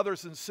you,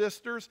 brothers and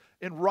sisters,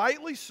 and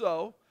rightly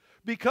so,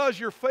 because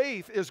your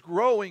faith is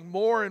growing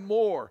more and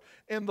more,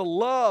 and the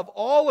love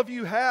all of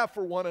you have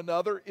for one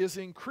another is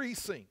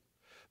increasing.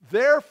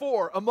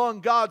 Therefore, among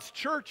God's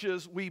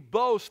churches, we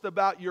boast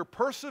about your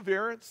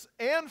perseverance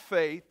and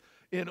faith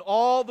in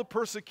all the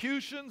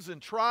persecutions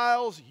and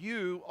trials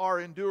you are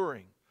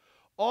enduring.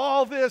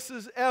 All this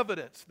is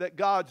evidence that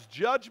God's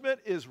judgment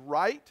is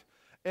right,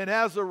 and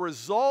as a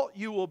result,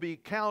 you will be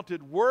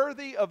counted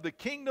worthy of the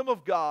kingdom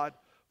of God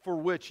for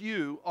which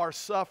you are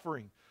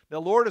suffering. Now,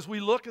 Lord, as we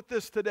look at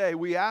this today,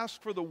 we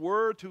ask for the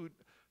word to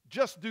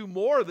just do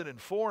more than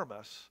inform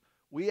us.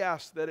 We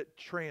ask that it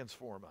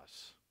transform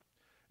us.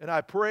 And I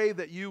pray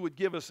that you would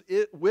give us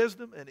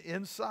wisdom and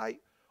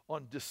insight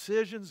on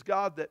decisions,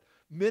 God, that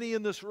many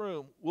in this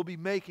room will be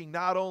making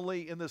not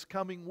only in this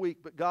coming week,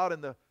 but God,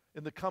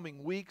 in the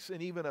coming weeks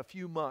and even a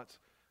few months.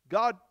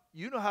 God,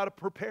 you know how to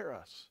prepare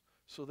us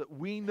so that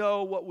we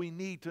know what we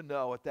need to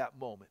know at that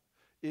moment.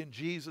 In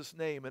Jesus'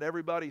 name. And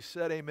everybody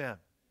said amen.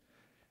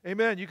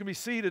 Amen. You can be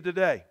seated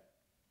today.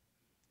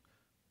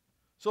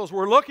 So as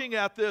we're looking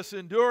at this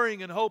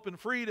enduring in hope and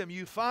freedom,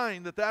 you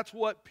find that that's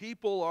what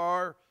people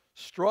are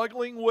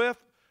struggling with,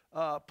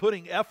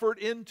 putting effort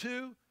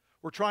into.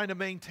 We're trying to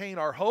maintain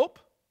our hope.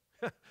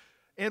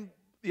 And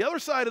the other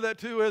side of that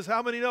too is,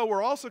 how many know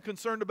we're also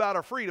concerned about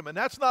our freedom? And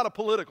that's not a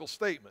political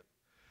statement.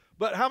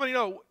 But how many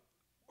know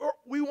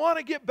we want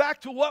to get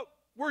back to what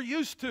we're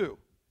used to?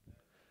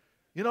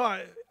 You know,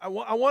 I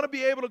want to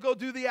be able to go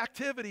do the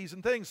activities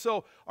and things.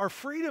 So our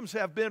freedoms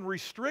have been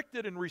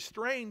restricted and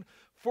restrained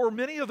for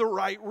many of the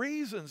right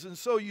reasons. And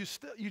so you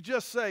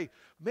just say,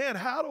 man,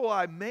 how do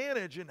I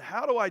manage and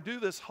how do I do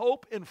this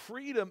hope and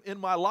freedom in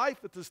my life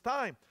at this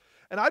time?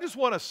 And I just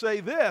want to say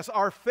this,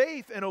 our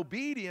faith and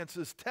obedience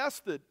is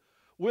tested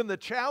when the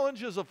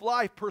challenges of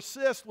life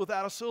persist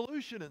without a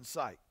solution in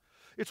sight.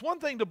 It's one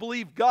thing to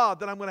believe God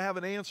that I'm going to have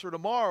an answer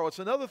tomorrow. It's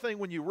another thing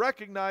when you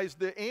recognize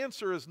the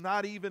answer is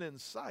not even in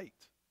sight.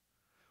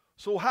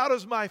 So how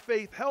does my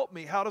faith help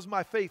me? How does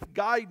my faith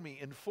guide me,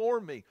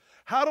 inform me?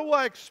 How do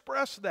I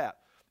express that?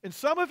 And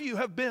some of you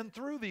have been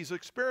through these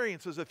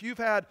experiences. If you've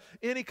had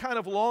any kind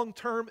of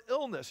long-term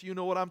illness, you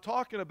know what I'm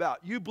talking about.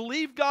 You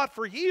believe God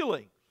for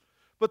healing,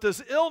 but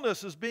this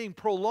illness is being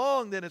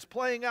prolonged and it's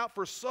playing out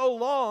for so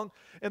long,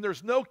 and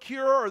there's no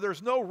cure or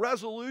there's no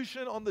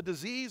resolution on the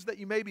disease that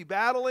you may be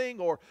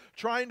battling or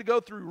trying to go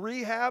through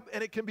rehab,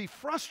 and it can be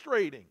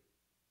frustrating.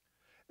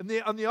 And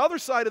on the other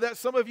side of that,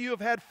 some of you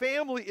have had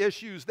family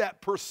issues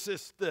that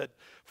persisted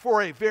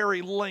for a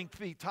very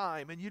lengthy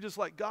time, and you just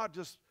like, God,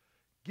 just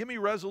give me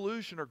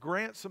resolution or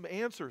grant some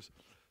answers.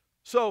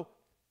 So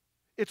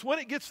it's when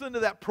it gets into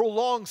that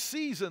prolonged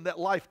season that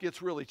life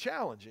gets really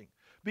challenging,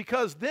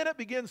 because then it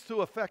begins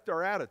to affect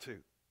our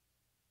attitude.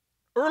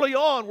 Early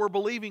on, we're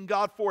believing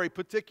God for a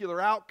particular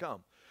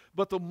outcome.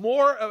 But the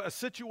more a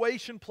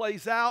situation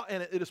plays out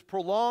and it is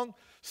prolonged,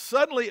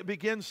 suddenly it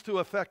begins to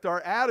affect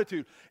our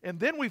attitude. And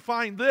then we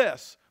find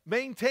this,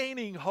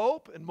 maintaining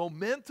hope and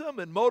momentum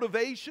and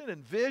motivation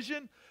and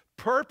vision,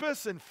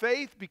 purpose and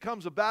faith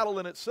becomes a battle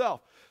in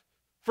itself.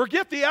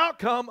 Forget the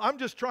outcome, I'm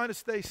just trying to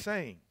stay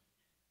sane.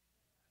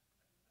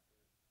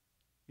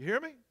 You hear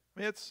me? I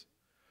mean, it's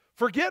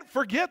forget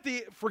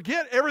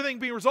everything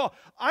being resolved.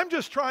 I'm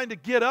just trying to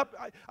get up.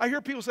 I hear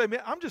people say,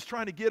 man, I'm just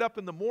trying to get up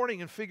in the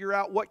morning and figure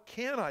out what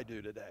can I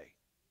do today?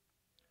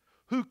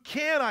 Who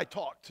can I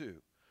talk to?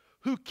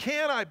 Who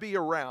can I be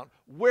around?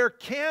 Where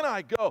can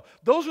I go?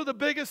 Those are the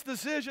biggest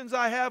decisions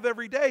I have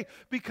every day,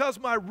 because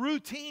my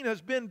routine has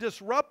been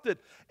disrupted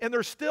and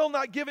they're still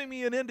not giving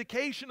me an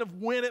indication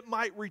of when it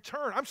might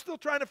return. I'm still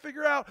trying to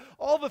figure out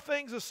all the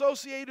things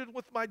associated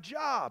with my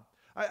job.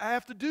 I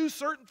have to do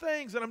certain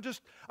things, and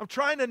I'm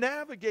trying to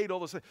navigate all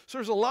those things. So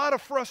there's a lot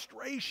of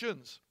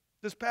frustrations.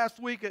 This past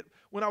week,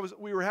 when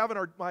we were having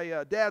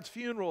my dad's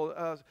funeral,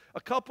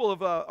 a couple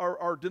of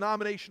our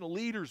denominational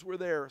leaders were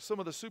there, some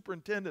of the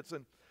superintendents,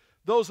 and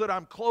those that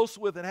I'm close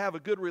with and have a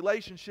good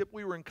relationship.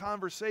 We were in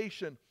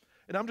conversation,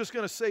 and I'm just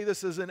going to say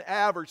this as an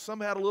average.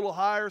 Some had a little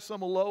higher,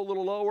 some a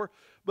little lower,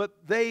 but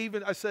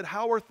I said,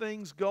 how are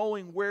things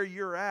going where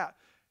you're at?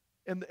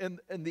 And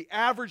the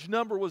average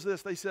number was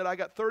this. They said, I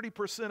got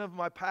 30% of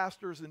my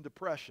pastors in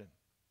depression.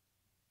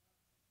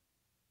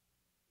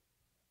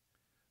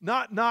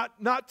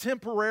 Not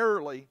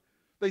temporarily.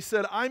 They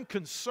said, I'm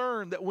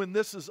concerned that when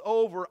this is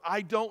over,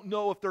 I don't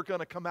know if they're going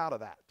to come out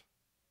of that.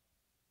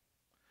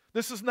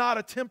 This is not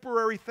a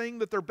temporary thing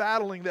that they're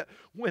battling, that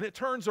when it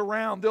turns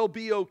around, they'll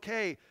be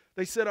okay.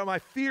 They said, my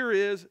fear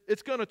is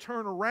it's going to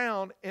turn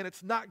around and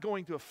it's not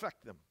going to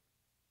affect them.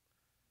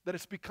 That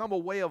it's become a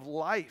way of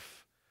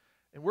life.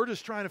 And we're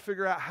just trying to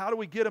figure out, how do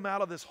we get them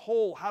out of this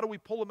hole? How do we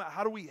pull them out?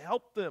 How do we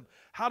help them?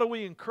 How do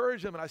we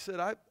encourage them? And I said,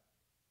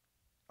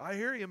 I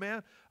hear you,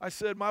 man. I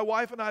said, my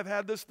wife and I have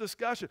had this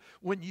discussion.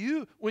 When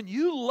you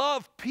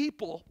love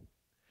people,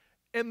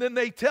 and then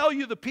they tell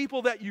you the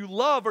people that you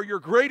love are your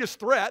greatest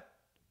threat,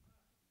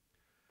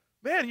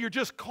 man, you're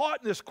just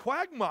caught in this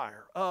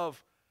quagmire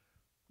of,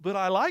 but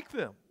I like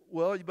them.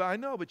 Well, I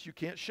know, but you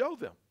can't show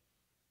them.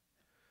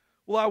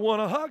 Well, I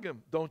want to hug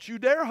them. Don't you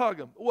dare hug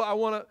them. Well, I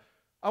want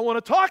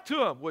to talk to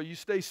them. Well, you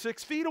stay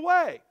 6 feet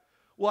away.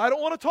 Well, I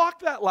don't want to talk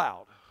that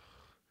loud.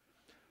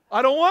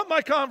 I don't want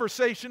my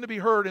conversation to be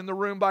heard in the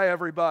room by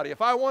everybody.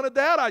 If I wanted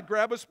that, I'd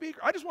grab a speaker.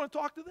 I just want to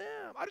talk to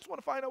them. I just want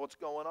to find out what's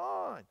going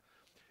on.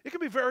 It can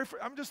be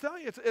I'm just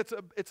telling you,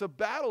 it's a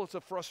battle. It's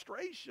a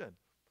frustration.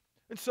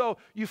 And so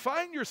you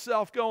find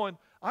yourself going,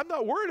 I'm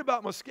not worried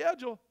about my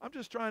schedule. I'm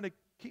just trying to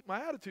keep my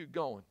attitude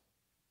going.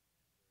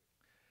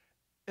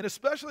 And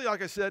especially,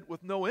 like I said,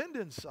 with no end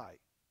in sight.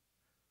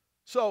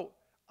 So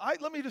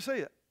let me just say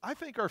it. I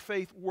think our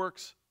faith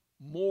works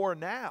more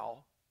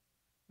now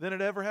than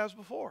it ever has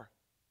before.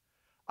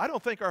 I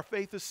don't think our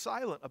faith is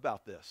silent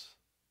about this.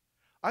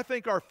 I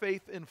think our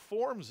faith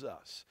informs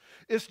us.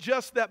 It's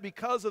just that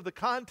because of the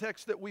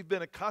context that we've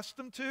been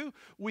accustomed to,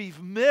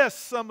 we've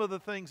missed some of the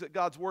things that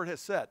God's Word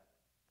has said.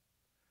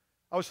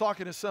 I was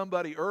talking to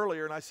somebody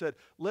earlier and I said,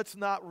 let's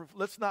not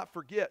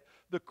forget,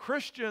 the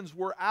Christians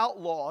were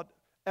outlawed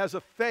as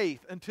a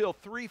faith until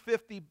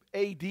 350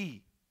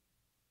 AD.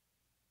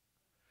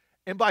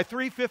 And by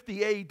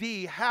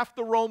 350 AD, half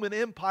the Roman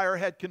Empire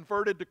had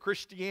converted to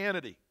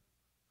Christianity.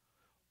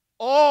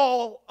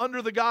 All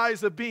under the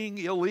guise of being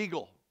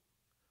illegal.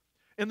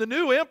 And the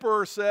new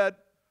emperor said,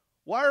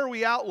 why are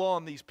we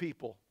outlawing these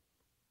people?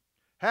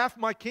 Half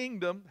my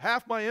kingdom,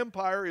 half my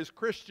empire is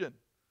Christian.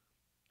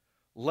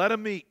 Let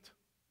them eat.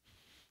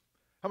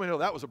 How many know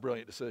that was a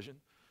brilliant decision?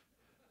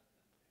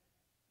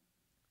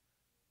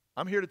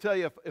 I'm here to tell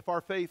you, if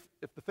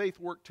the faith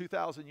worked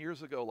 2,000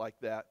 years ago like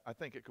that, I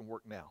think it can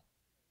work now.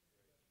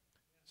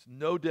 It's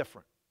no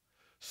different.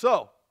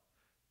 So,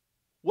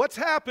 what's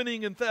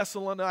happening in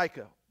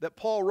Thessalonica that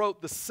Paul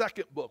wrote the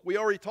second book? We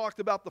already talked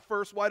about the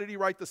first. Why did he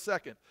write the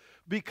second?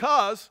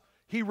 Because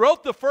he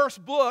wrote the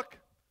first book,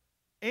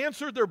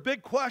 answered their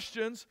big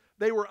questions.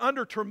 They were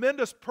under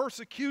tremendous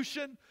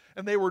persecution,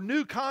 and they were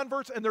new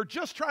converts, and they're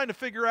just trying to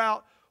figure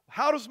out,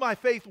 how does my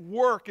faith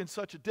work in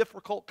such a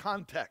difficult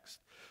context?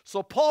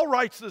 So Paul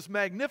writes this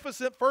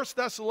magnificent 1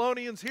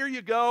 Thessalonians, here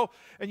you go,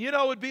 and you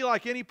know, it would be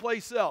like any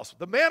place else.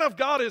 The man of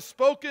God has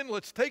spoken,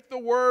 let's take the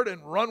word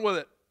and run with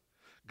it.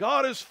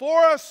 God is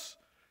for us,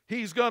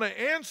 He's going to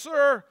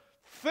answer,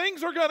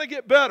 things are going to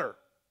get better.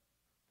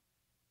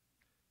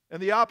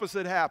 And the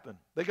opposite happened.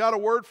 They got a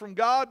word from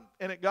God,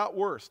 and it got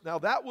worse. Now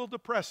that will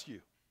depress you,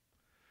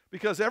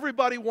 because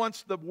everybody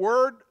wants the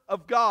word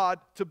of God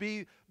to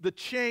be the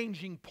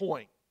changing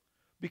point.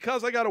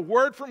 Because I got a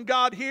word from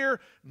God here,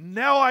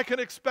 now I can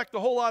expect a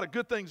whole lot of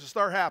good things to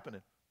start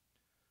happening.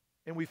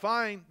 And we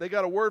find they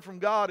got a word from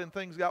God and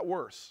things got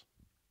worse.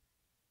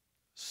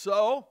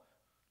 So,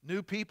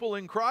 new people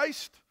in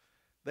Christ,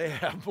 they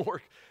have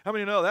more. How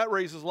many know that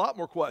raises a lot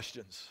more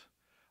questions?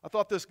 I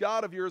thought this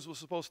God of yours was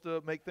supposed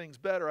to make things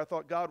better. I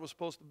thought God was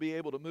supposed to be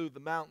able to move the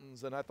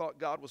mountains, and I thought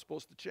God was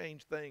supposed to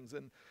change things.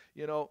 And,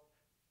 you know,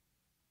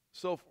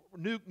 so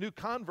new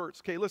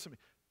converts, okay, listen to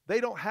me, they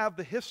don't have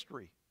the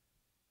history.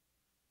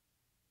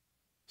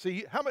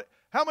 See,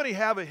 how many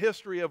have a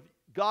history of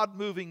God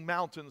moving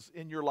mountains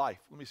in your life?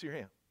 Let me see your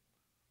hand.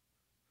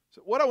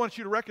 So what I want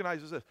you to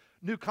recognize is this.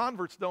 New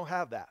converts don't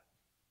have that.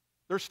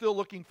 They're still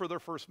looking for their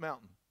first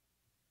mountain.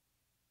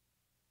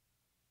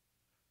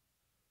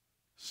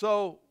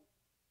 So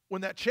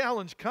when that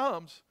challenge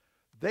comes,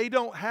 they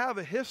don't have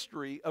a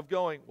history of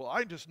going, well,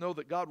 I just know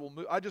that God will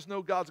move. I just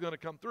know God's going to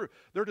come through.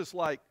 They're just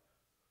like,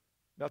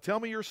 now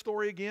tell me your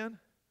story again,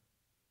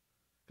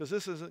 because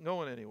this isn't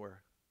going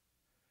anywhere.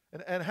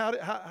 And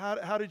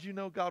how did you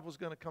know God was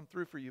going to come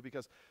through for you?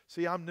 Because,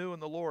 see, I'm new in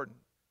the Lord.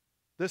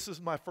 This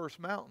is my first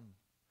mountain.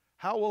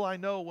 How will I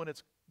know when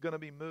it's going to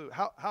be moved?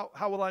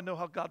 How will I know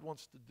how God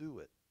wants to do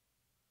it?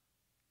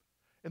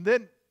 And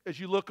then, as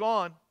you look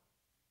on,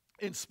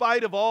 in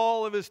spite of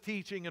all of his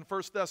teaching in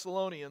 1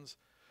 Thessalonians,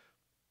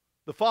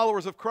 the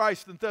followers of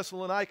Christ in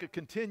Thessalonica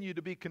continue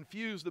to be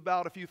confused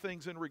about a few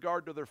things in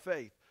regard to their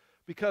faith.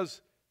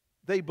 Because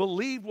they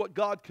believed what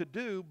God could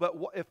do, but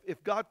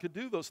if God could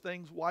do those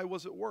things, why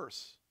was it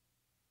worse?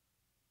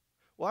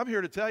 Well, I'm here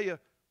to tell you,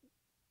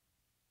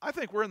 I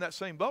think we're in that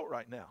same boat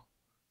right now.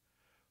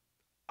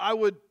 I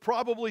would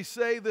probably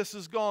say this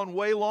has gone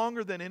way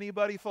longer than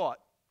anybody thought.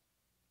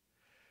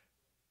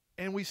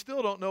 And we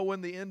still don't know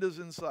when the end is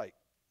in sight.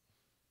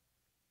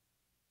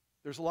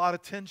 There's a lot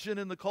of tension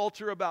in the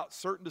culture about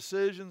certain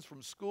decisions,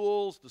 from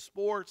schools to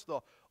sports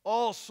to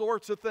all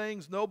sorts of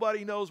things.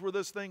 Nobody knows where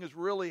this thing is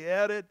really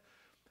headed.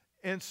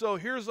 And so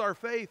here's our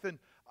faith. And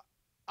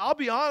I'll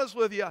be honest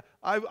with you,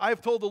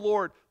 I've told the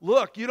Lord,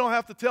 look, you don't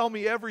have to tell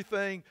me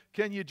everything.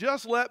 Can you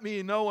just let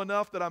me know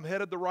enough that I'm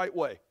headed the right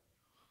way?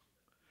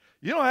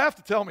 You don't have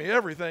to tell me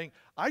everything.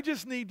 I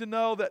just need to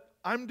know that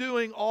I'm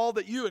doing all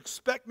that you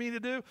expect me to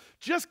do.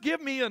 Just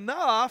give me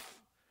enough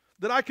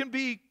that I can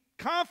be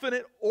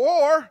confident,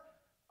 or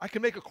I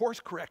can make a course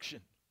correction.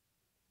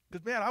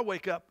 Because, man, I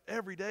wake up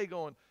every day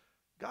going,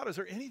 God, is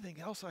there anything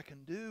else I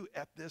can do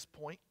at this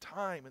point in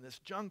time, in this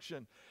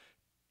junction?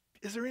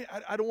 Is there any,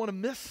 I don't want to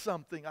miss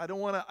something.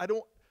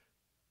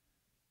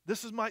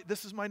 This is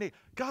my name.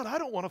 God, I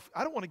don't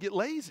want to get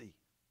lazy.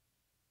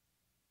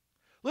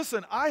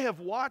 Listen, I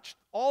have watched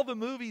all the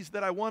movies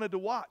that I wanted to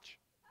watch.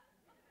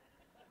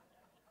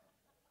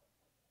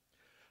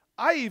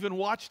 I even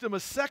watched them a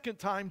second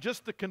time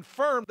just to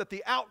confirm that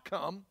the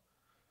outcome.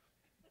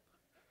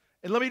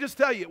 And let me just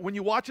tell you, when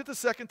you watch it the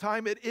second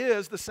time, it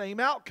is the same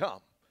outcome.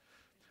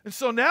 And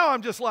so now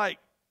I'm just like,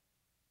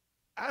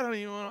 I don't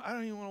even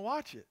want to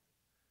watch it.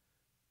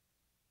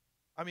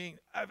 I mean,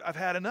 I've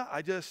had enough.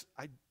 I just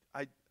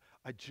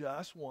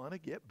want to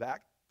get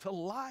back to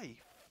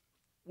life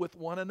with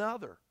one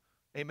another.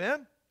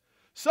 Amen?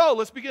 So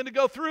let's begin to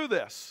go through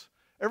this.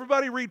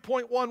 Everybody read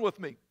point 1 with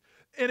me.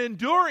 An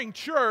enduring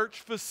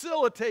church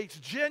facilitates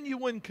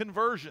genuine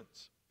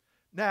conversions.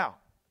 Now,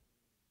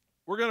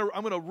 I'm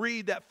going to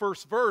read that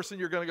first verse, and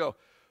you're going to go,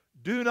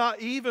 do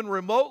not even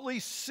remotely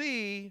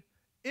see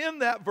in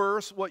that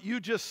verse what you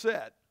just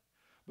said.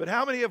 But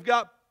how many have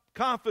got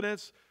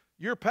confidence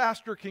your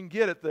pastor can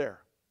get it there?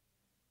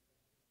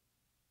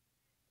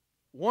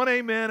 One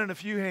amen and a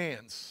few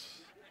hands.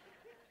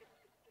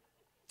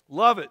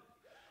 Love it.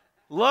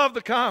 Love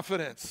the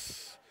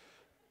confidence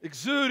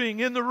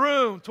exuding in the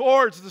room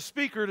towards the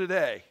speaker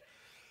today.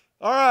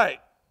 All right.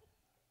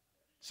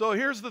 So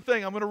here's the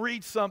thing. I'm going to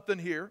read something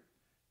here.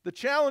 The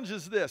challenge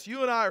is this.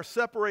 You and I are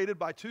separated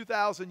by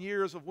 2,000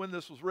 years of when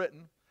this was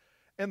written,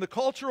 and the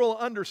cultural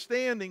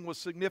understanding was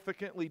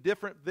significantly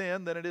different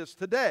then than it is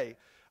today.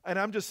 And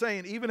I'm just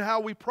saying, even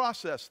how we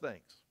process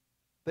things.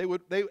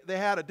 They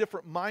had a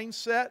different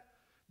mindset.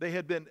 They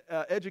had been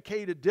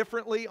educated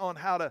differently on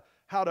how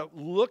to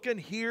look and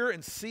hear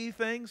and see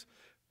things.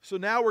 So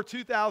now we're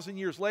 2,000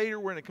 years later.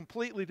 We're in a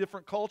completely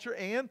different culture,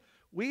 and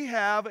we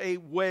have a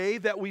way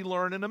that we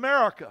learn in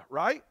America,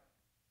 right?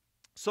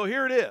 So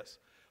here it is.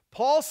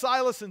 Paul,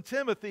 Silas, and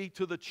Timothy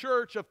to the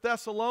church of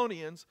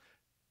Thessalonians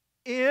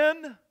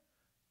in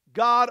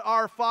God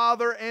our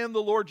Father and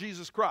the Lord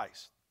Jesus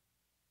Christ.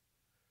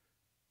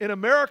 In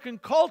American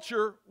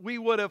culture, we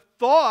would have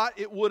thought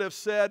it would have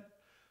said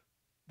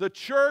the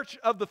church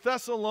of the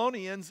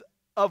Thessalonians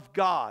of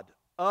God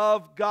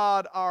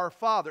our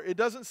Father. It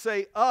doesn't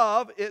say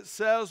of, it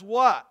says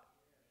what?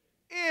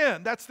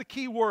 In. That's the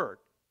key word.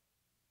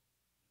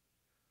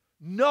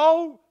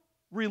 No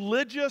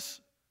religious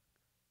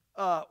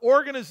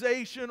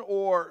organization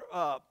or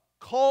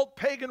cult,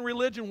 pagan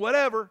religion,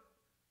 whatever,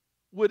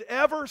 would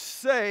ever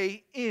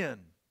say in.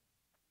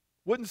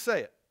 Wouldn't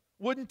say it.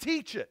 Wouldn't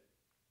teach it.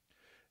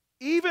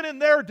 Even in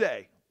their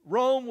day,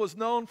 Rome was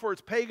known for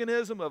its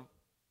paganism of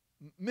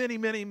many,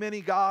 many, many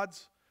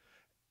gods.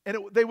 And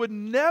they would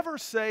never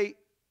say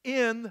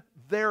in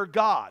their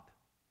God.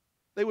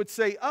 They would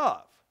say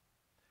of.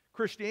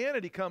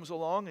 Christianity comes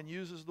along and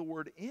uses the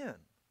word in.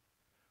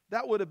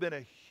 That would have been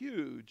a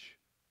huge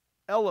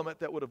element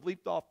that would have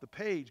leaped off the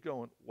page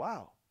going,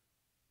 wow,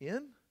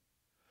 in?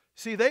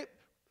 See,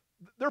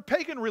 their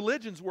pagan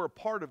religions were a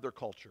part of their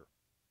culture.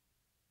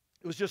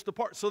 It was just a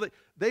part. So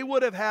they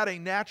would have had a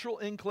natural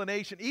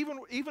inclination, even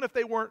if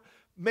they weren't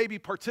maybe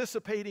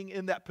participating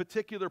in that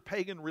particular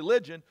pagan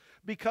religion,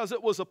 because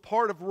it was a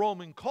part of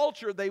Roman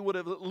culture, they would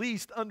have at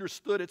least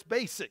understood its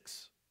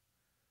basics.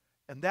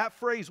 And that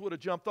phrase would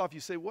have jumped off. You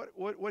say,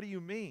 what do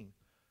you mean?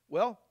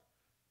 Well,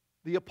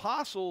 the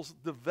apostles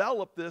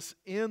developed this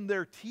in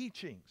their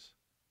teachings.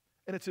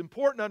 And it's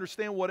important to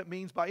understand what it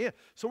means by in.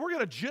 So we're going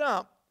to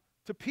jump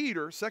to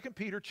Peter, 2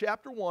 Peter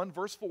chapter 1,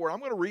 verse 4. I'm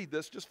going to read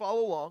this. Just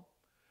follow along.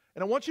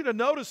 And I want you to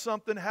notice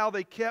something, how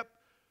they kept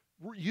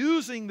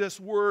using this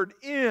word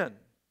in.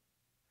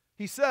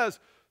 He says,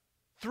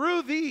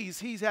 through these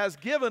he has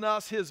given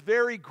us his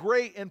very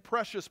great and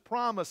precious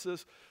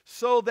promises,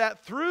 so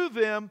that through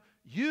them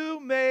you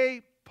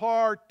may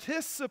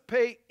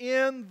participate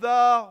in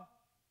the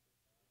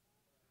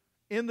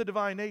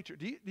divine nature.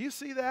 Do you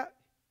see that?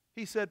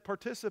 He said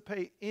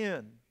participate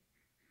in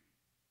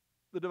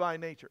the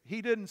divine nature.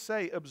 He didn't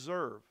say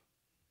observe.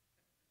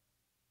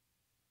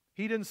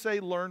 He didn't say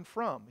learn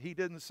from. He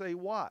didn't say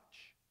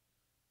watch.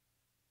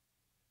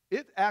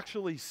 It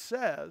actually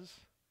says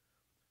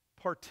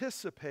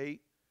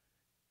participate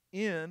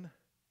in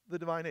the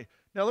divine nature.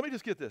 Now let me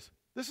just get this.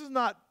 This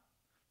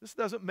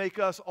doesn't make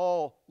us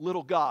all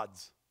little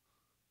gods.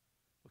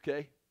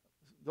 Okay?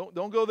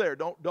 Don't go there.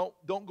 Don't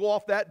go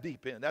off that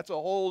deep end. That's a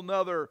whole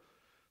nother,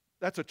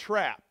 that's a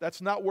trap.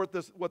 That's not what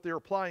they're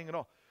applying at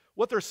all.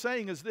 What they're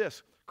saying is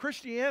this: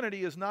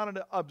 Christianity is not an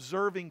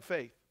observing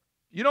faith.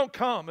 You don't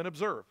come and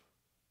observe.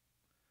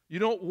 You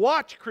don't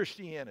watch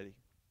Christianity.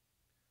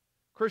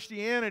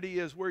 Christianity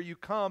is where you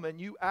come and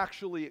you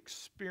actually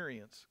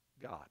experience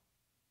God.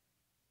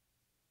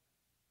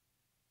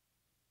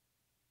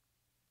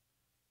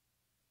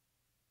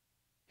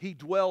 He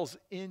dwells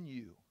in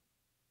you.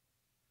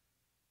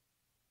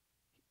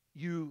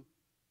 You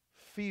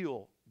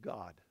feel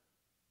God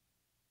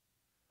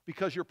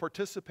because you're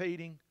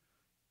participating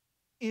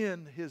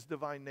in his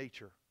divine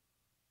nature.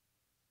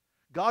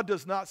 God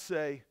does not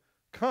say,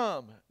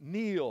 come,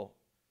 kneel,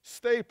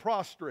 stay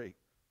prostrate,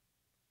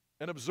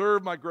 and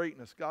observe my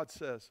greatness. God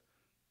says,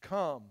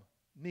 come,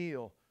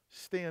 kneel,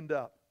 stand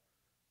up,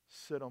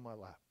 sit on my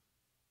lap.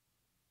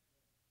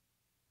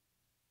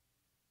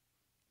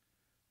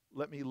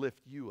 Let me lift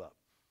you up.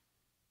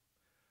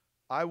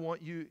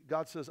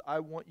 God says, I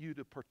want you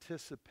to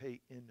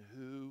participate in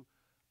who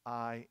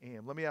I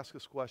am. Let me ask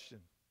this question.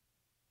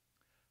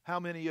 How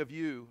many of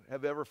you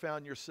have ever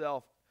found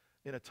yourself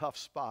in a tough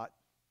spot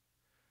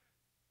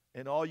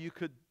and all you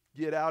could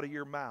get out of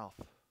your mouth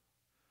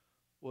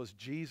was,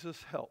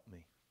 Jesus, help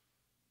me?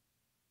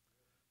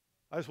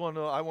 I want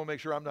to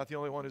make sure I'm not the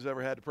only one who's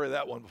ever had to pray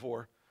that one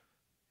before.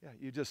 Yeah,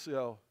 you just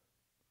go,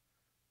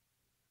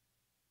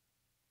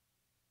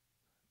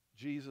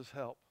 Jesus,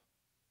 help.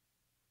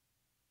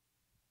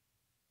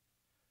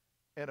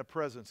 And a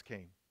presence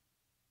came.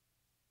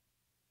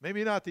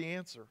 Maybe not the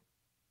answer,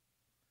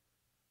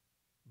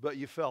 but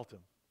you felt him.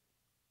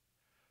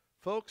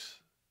 Folks,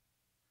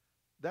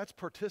 That's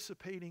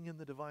participating in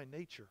the divine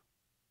nature.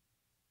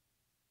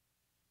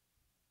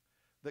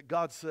 That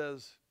God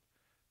says,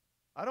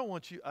 I don't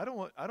want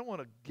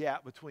a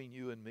gap between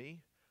you and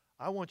me.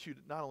 I want you to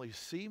not only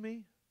see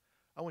me,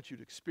 I want you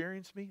to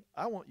experience me.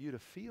 I want you to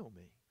feel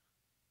me.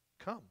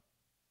 Come.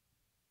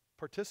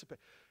 Participate.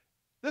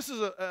 This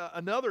is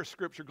another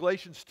scripture,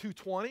 Galatians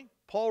 2:20.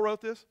 Paul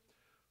wrote this.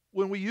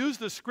 When we use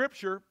the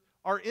scripture,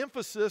 our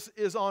emphasis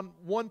is on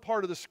one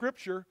part of the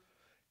scripture.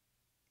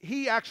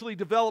 He actually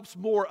develops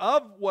more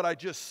of what I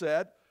just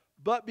said,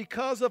 but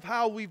because of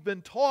how we've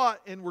been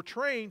taught and we're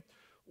trained,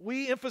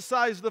 we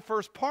emphasize the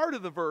first part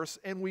of the verse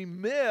and we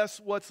miss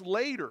what's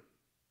later.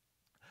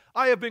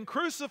 I have been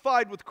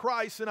crucified with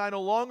Christ, and I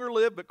no longer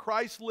live, but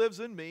Christ lives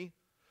in me.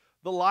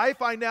 The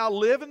life I now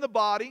live in the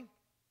body,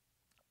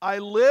 I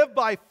live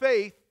by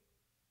faith.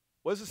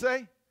 What does it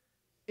say?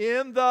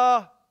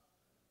 Now,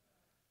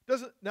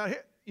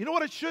 you know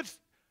what it should?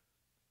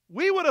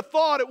 We would have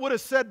thought it would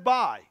have said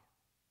by.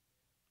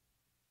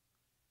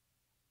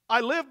 I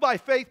live by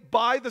faith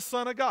by the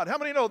Son of God. How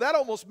many know that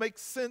almost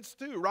makes sense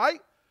too, right?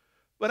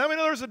 But how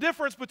many know there's a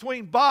difference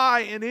between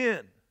by and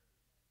in?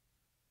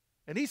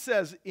 And he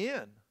says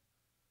in,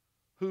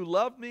 who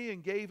loved me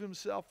and gave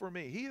himself for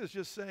me. He is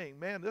just saying,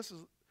 man,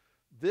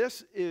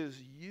 this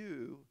is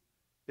you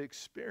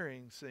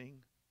experiencing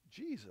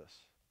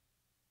Jesus.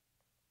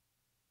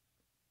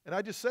 And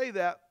I just say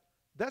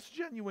that's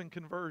genuine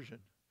conversion.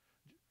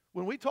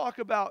 When we talk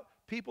about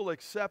people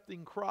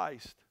accepting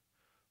Christ,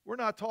 we're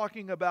not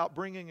talking about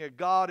bringing a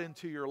God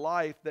into your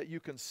life that you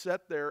can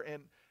sit there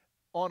and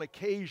on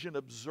occasion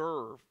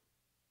observe.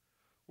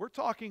 We're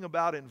talking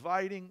about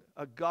inviting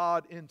a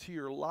God into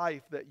your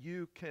life that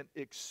you can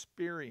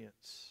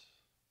experience.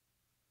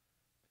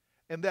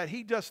 And that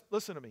he just,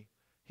 listen to me,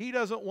 he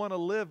doesn't want to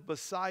live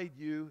beside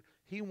you.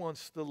 He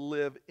wants to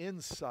live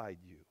inside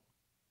you.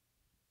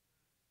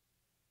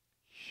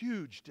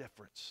 Huge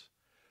difference.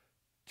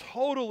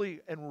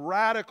 Totally and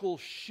radical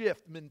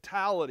shift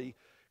mentality,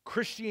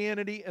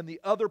 Christianity and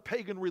the other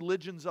pagan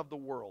religions of the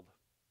world.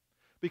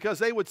 Because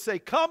they would say,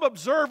 come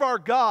observe our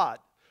God.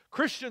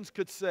 Christians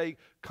could say,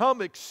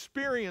 come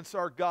experience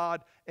our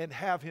God and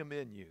have him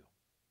in you.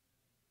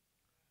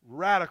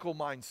 Radical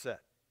mindset.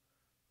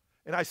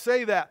 And I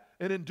say that,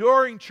 an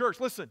enduring church,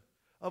 listen,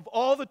 of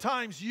all the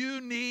times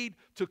you need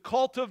to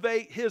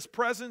cultivate his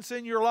presence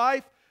in your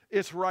life,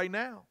 it's right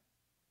now.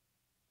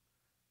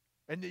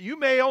 And you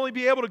may only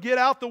be able to get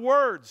out the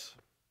words,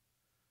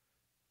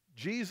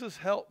 Jesus,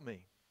 help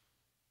me.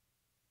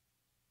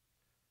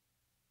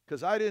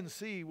 Because I didn't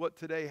see what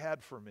today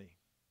had for me.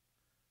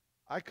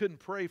 I couldn't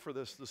pray for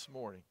this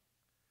morning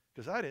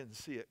because I didn't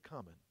see it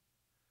coming.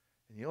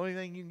 And the only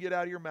thing you can get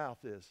out of your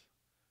mouth is,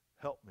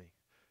 help me.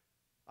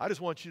 I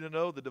just want you to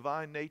know the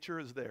divine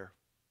nature is there.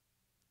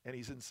 And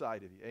he's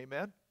inside of you.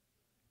 Amen?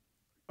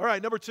 All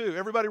right, number 2.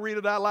 Everybody read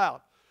it out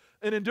loud.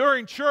 An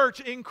enduring church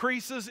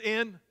increases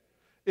in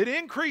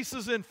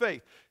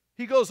faith.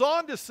 He goes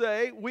on to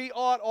say, we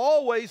ought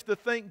always to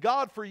thank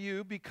God for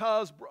you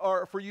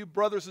for you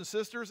brothers and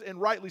sisters,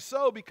 and rightly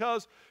so,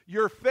 because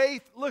your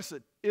faith,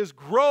 listen, is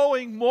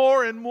growing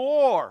more and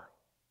more.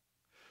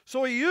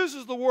 So he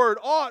uses the word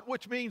ought,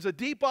 which means a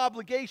deep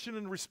obligation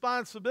and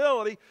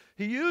responsibility.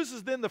 He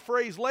uses then the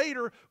phrase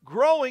later,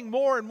 growing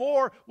more and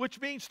more, which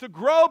means to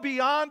grow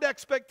beyond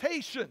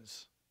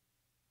expectations.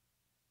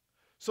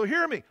 So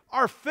hear me,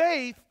 our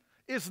faith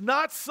is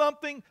not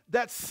something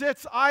that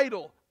sits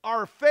idle.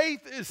 Our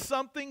faith is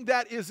something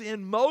that is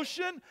in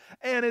motion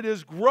and it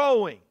is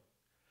growing.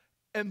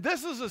 And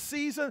this is a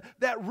season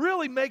that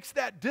really makes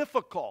that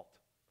difficult.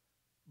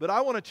 But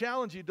I want to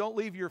challenge you, don't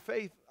leave your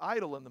faith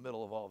idle in the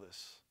middle of all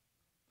this.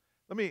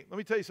 Let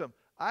me tell you something.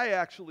 I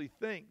actually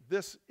think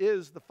this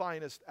is the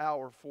finest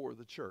hour for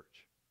the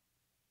church.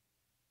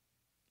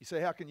 You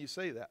say, how can you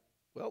say that?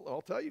 Well,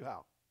 I'll tell you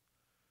how.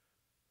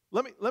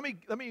 Let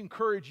me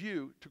encourage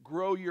you to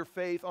grow your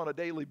faith on a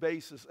daily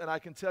basis, and I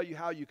can tell you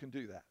how you can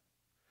do that.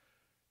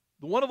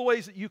 One of the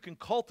ways that you can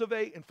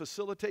cultivate and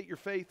facilitate your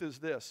faith is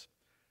this.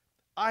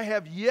 I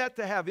have yet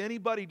to have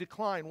anybody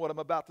decline what I'm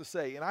about to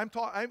say. And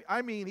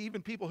I mean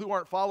even people who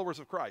aren't followers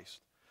of Christ.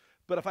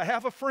 But if I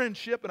have a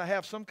friendship and I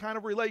have some kind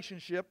of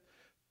relationship,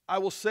 I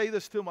will say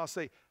this to them. I'll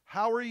say,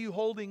 how are you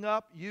holding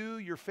up, you,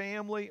 your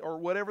family, or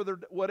whatever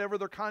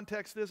their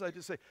context is? I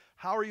just say,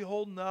 how are you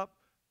holding up?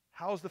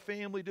 How's the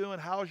family doing?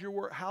 How's your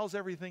work? How's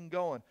everything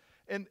going?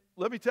 And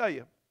let me tell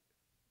you,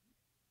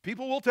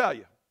 people will tell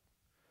you.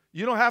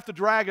 You don't have to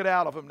drag it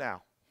out of them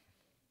now.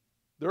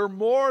 They're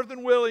more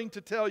than willing to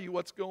tell you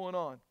what's going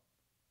on.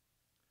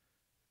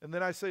 And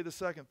then I say the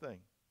second thing.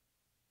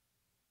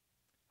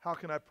 How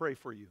can I pray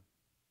for you?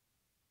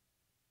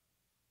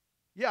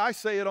 Yeah, I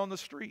say it on the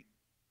street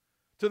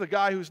to the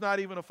guy who's not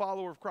even a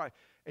follower of Christ.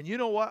 And you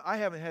know what? I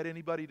haven't had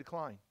anybody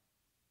decline.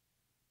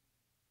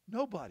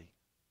 Nobody.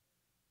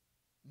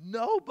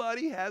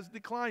 Nobody has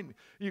declined me.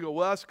 You go,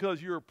 well, that's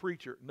because you're a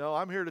preacher. No,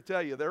 I'm here to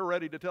tell you, they're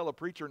ready to tell a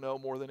preacher no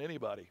more than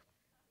anybody.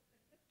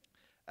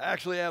 I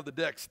actually have the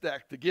deck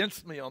stacked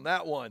against me on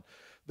that one.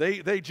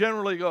 they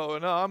generally go,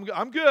 no,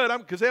 I'm good,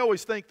 because they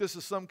always think this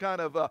is some kind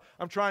of,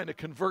 I'm trying to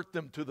convert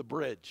them to the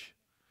bridge.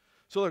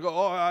 So they go,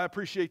 oh, I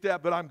appreciate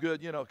that, but I'm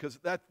good, because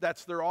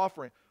that's their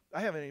offering.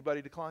 I haven't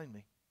anybody decline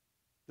me.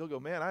 They'll go,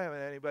 man, I haven't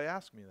had anybody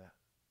ask me that.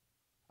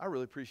 I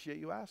really appreciate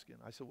you asking.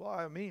 I said, well,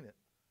 I mean it.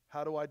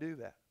 How do I do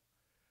that?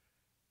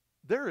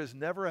 There is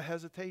never a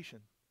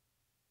hesitation.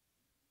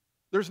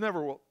 There's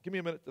never, well, give me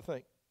a minute to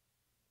think.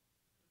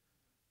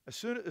 As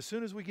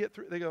soon as we get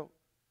through, they go,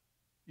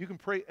 you can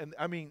pray. And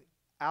I mean,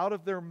 out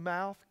of their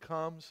mouth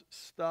comes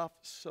stuff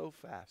so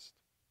fast.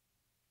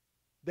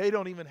 They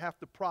don't even have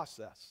to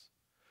process.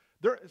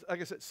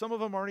 Like I said, some of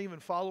them aren't even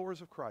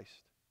followers of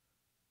Christ.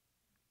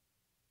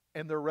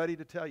 And they're ready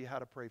to tell you how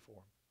to pray for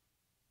them.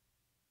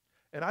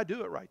 And I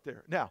do it right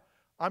there. Now,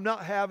 I'm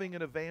not having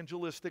an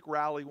evangelistic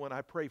rally when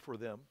I pray for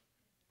them.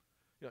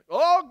 You're like,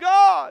 oh,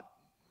 God!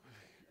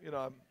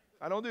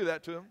 I don't do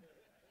that to them.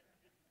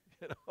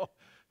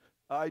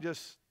 I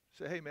just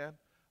say, hey, man,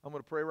 I'm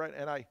going to pray right.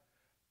 And I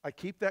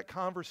keep that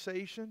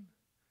conversation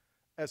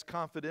as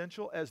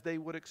confidential as they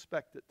would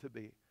expect it to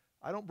be.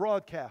 I don't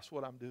broadcast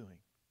what I'm doing.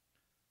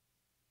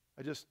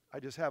 I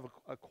just have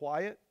a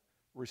quiet,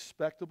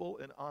 respectable,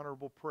 and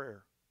honorable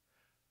prayer.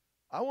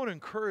 I want to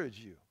encourage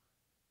you.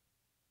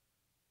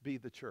 Be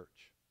the church.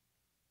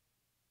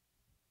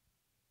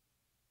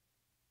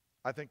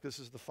 I think this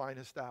is the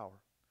finest hour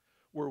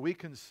where we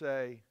can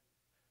say,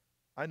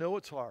 I know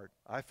it's hard.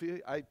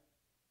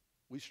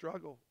 We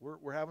struggle.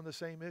 We're having the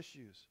same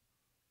issues.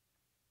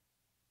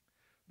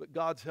 But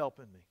God's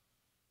helping me.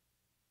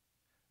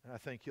 And I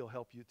think He'll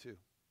help you too.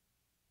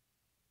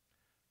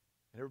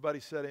 And everybody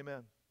said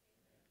amen.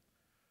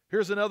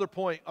 Here's another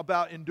point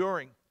about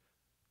enduring.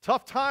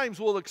 Tough times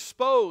will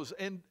expose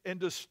and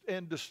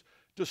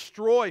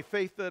destroy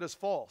faith that is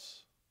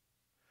false.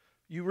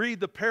 You read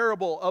the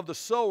parable of the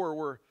sower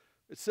where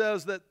it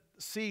says that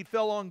seed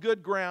fell on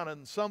good ground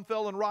and some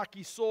fell in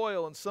rocky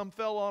soil and some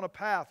fell on a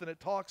path. And it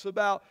talks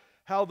about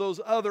how those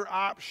other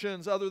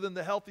options other than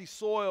the healthy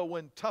soil,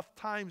 when tough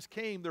times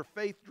came, their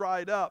faith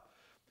dried up.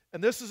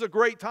 And this is a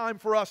great time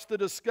for us to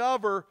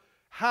discover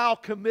how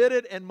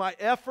committed and my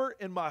effort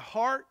and my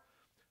heart.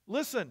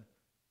 Listen,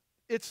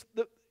 it's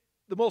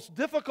the most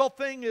difficult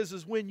thing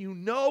is when you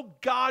know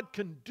God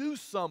can do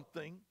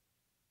something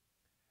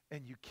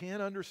and you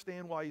can't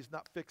understand why He's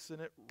not fixing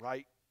it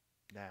right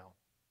now.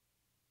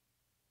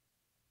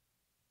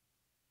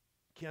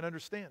 Can't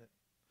understand it.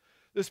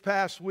 This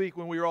past week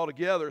when we were all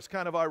together, it's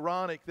kind of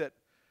ironic that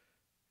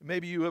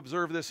maybe you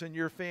observe this in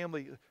your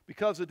family.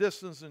 Because of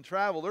distance and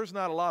travel, there's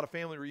not a lot of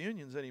family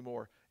reunions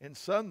anymore. And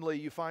suddenly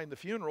you find the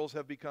funerals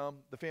have become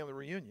the family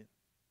reunion.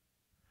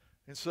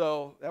 And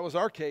so that was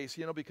our case,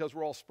 because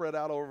we're all spread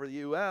out over the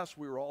U.S.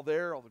 We were all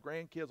there, all the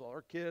grandkids, all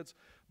our kids,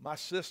 my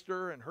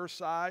sister and her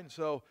side. And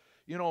so,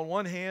 on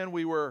one hand,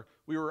 we were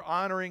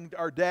honoring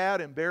our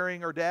dad and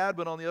burying our dad,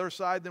 but on the other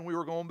side, then we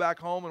were going back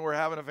home and we're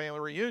having a family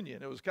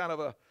reunion. It was kind of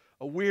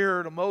a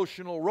weird,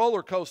 emotional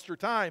roller coaster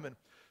time. And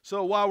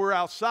so while we're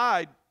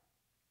outside,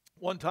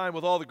 one time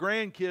with all the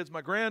grandkids,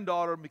 my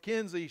granddaughter,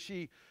 Mackenzie,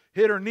 she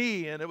hit her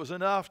knee, and it was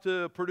enough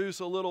to produce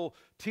a little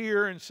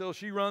tear, and so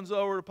she runs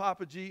over to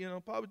Papa G,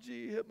 Papa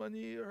G hit my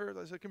knee, it hurts.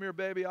 I said, come here,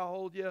 baby, I'll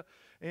hold you,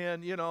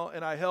 and,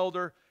 and I held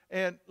her,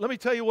 and let me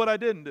tell you what I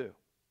didn't do.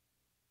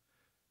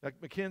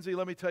 Like, Mackenzie,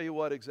 let me tell you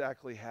what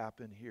exactly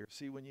happened here.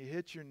 See, when you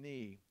hit your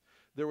knee,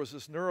 there was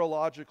this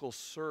neurological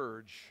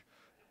surge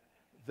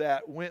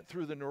that went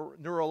through the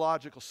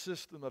neurological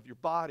system of your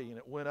body, and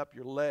it went up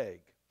your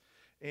leg.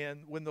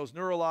 And when those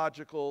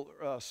neurological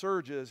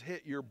surges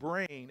hit your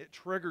brain, it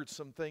triggered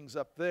some things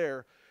up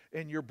there.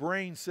 And your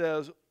brain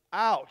says,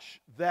 ouch,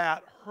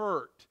 that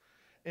hurt.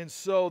 And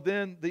so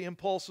then the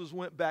impulses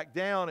went back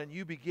down and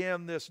you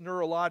began this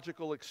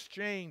neurological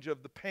exchange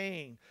of the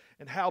pain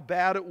and how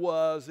bad it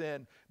was.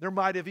 And there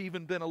might have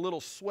even been a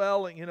little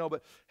swelling,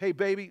 But hey,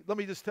 baby, let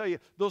me just tell you,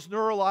 those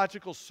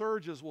neurological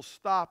surges will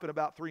stop in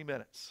about 3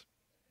 minutes.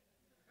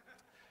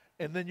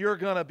 And then you're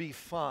going to be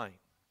fine.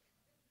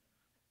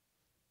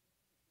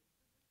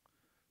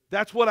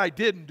 That's what I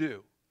didn't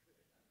do.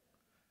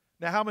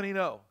 Now, how many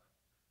know?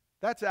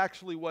 That's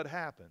actually what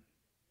happened.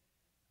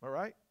 All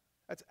right?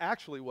 That's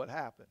actually what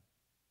happened.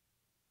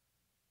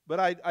 But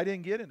I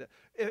didn't get into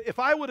it. If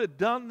I would have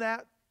done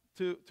that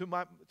to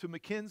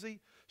Mackenzie,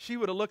 she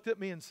would have looked at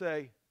me and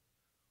say,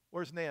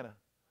 where's Nana?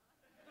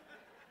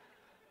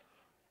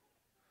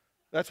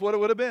 That's what it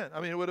would have been.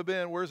 I mean, it would have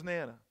been, where's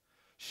Nana?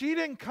 She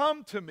didn't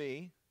come to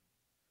me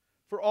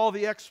for all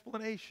the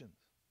explanations.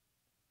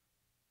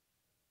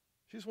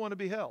 She just wanted to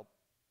be held.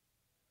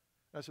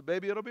 And I said,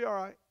 baby, it'll be all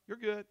right. You're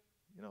good.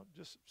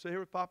 Just sit here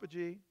with Papa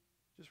G.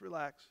 Just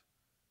relax.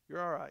 You're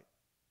all right.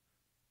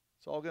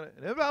 It's all going to...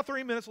 And about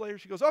 3 minutes later,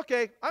 she goes,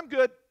 okay, I'm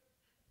good.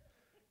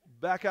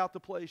 Back out the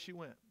place she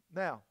went.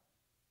 Now,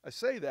 I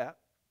say that.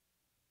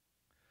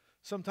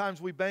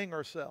 Sometimes we bang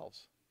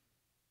ourselves.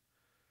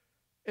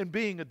 And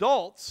being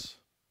adults,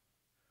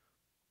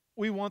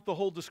 we want the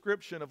whole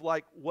description of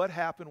like, what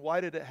happened,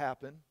 why did it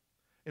happen,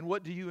 and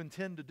what do you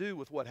intend to do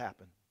with what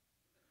happened?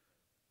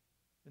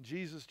 And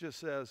Jesus just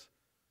says,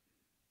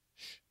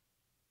 Shh.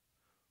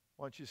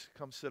 Why don't you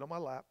come sit on my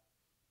lap?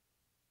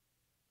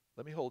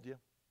 Let me hold you.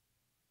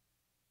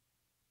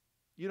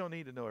 You don't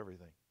need to know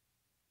everything.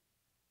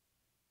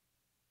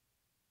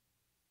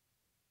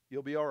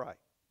 You'll be all right.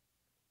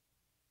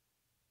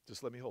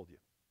 Just let me hold you.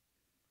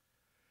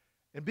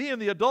 And being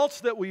the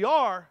adults that we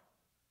are,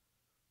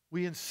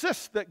 we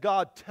insist that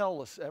God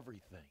tell us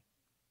everything.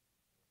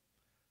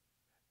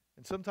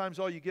 And sometimes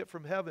all you get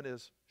from heaven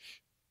is, shh.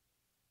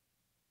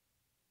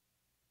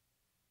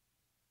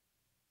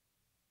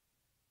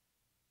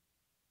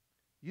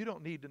 You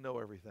don't need to know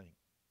everything.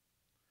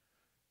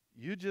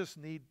 You just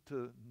need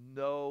to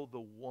know the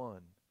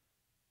one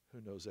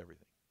who knows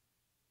everything.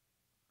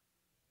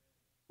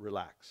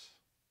 Relax.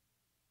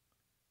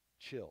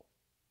 Chill.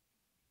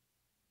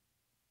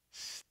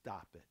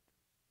 Stop it.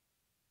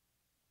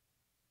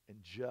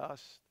 And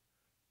just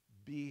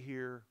be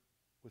here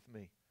with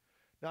me.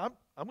 Now,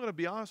 I'm going to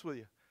be honest with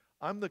you.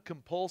 I'm the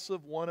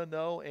compulsive, want to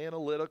know,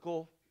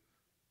 analytical,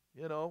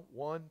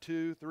 1,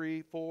 2,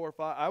 3, 4,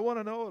 5. I want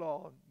to know it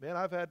all. Man,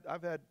 I've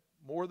had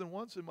more than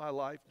once in my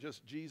life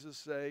just Jesus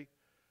say,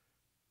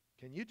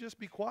 can you just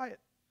be quiet?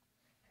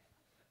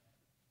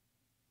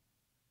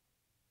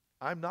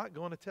 I'm not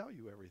going to tell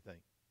you everything.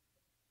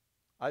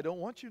 I don't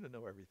want you to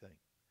know everything.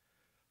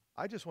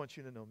 I just want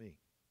you to know me.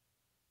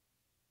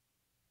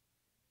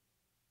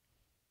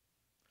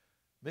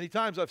 Many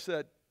times I've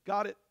said,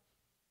 got it.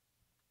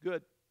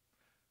 Good.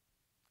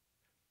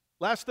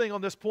 Last thing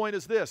on this point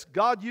is this.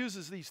 God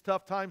uses these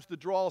tough times to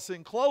draw us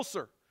in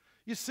closer.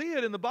 You see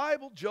it in the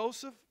Bible,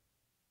 Joseph.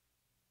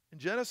 In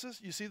Genesis,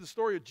 you see the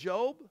story of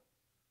Job.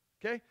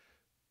 Okay?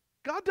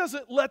 God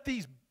doesn't let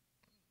these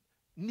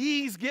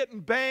knees getting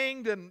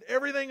banged and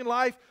everything in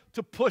life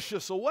to push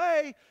us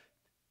away.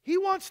 He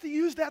wants to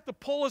use that to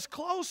pull us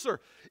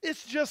closer.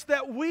 It's just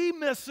that we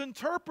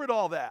misinterpret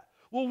all that.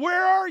 Well,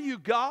 where are you,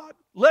 God?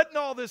 Letting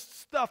all this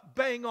stuff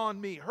bang on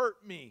me,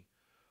 hurt me.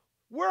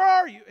 Where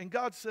are you? And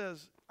God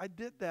says, I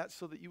did that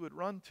so that you would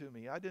run to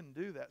me. I didn't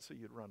do that so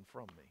you'd run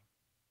from me.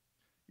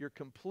 You're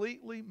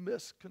completely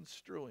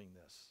misconstruing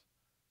this.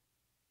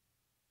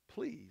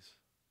 Please,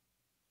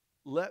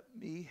 let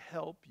me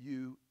help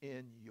you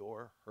in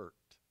your hurt.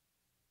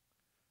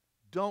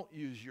 Don't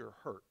use your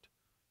hurt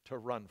to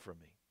run from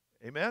me.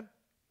 Amen?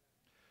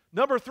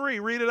 Number 3,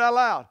 read it out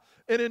loud.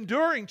 An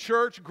enduring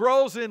church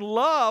grows in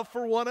love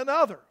for one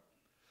another.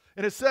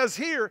 And it says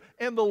here,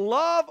 and the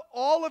love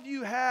all of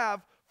you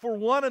have for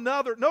one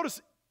another,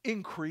 notice,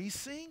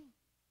 increasing.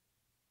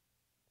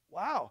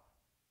 Wow.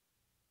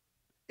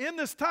 In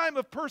this time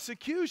of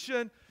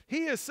persecution,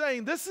 he is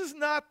saying this is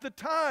not the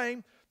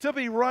time to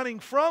be running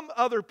from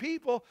other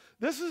people.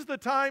 This is the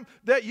time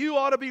that you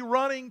ought to be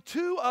running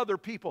to other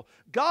people.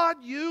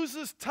 God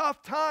uses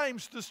tough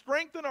times to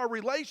strengthen our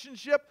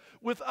relationship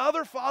with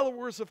other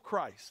followers of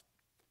Christ.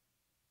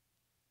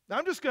 Now,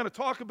 I'm just going to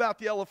talk about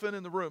the elephant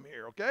in the room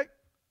here, okay?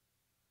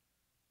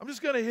 I'm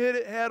just going to hit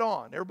it head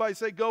on. Everybody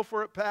say, go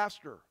for it,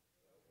 Pastor.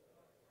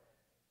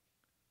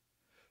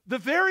 The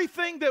very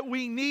thing that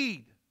we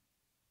need,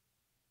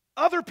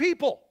 other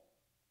people.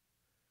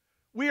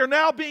 We are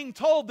now being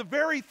told the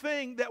very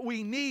thing that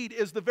we need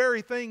is the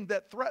very thing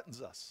that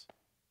threatens us.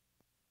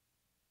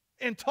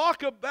 And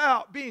talk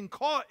about being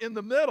caught in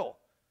the middle.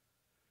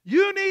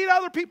 You need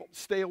other people.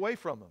 Stay away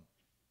from them.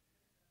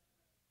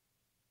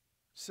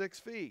 6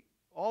 feet.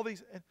 All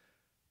these.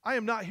 I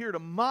am not here to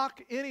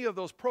mock any of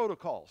those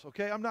protocols,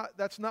 okay?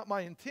 That's not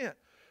my intent.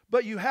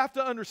 But you have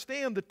to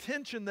understand the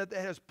tension that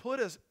has put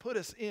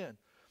us in.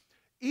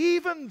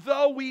 Even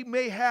though we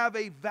may have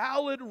a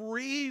valid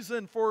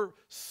reason for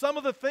some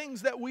of the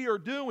things that we are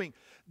doing,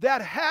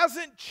 that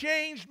hasn't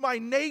changed my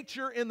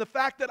nature in the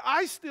fact that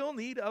I still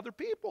need other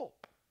people.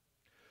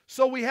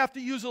 So we have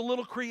to use a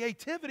little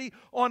creativity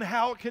on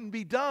how it can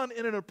be done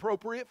in an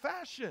appropriate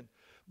fashion.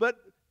 But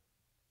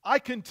I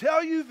can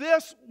tell you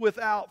this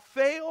without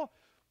fail,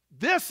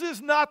 this is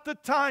not the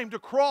time to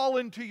crawl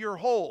into your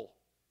hole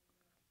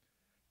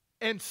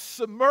and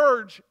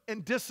submerge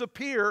and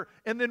disappear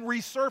and then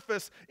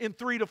resurface in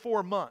 3 to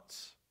 4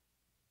 months.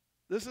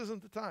 This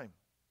isn't the time.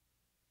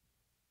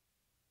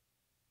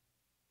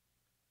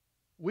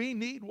 We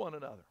need one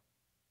another.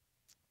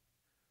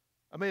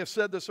 I may have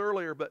said this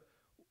earlier, but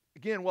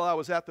again, while I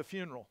was at the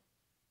funeral,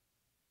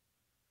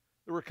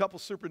 there were a couple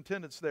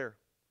superintendents there,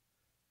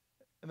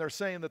 and they're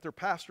saying that their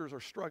pastors are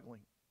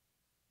struggling.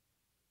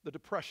 The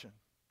depression.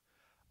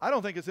 I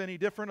don't think it's any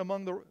different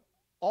among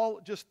all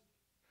just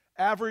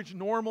average,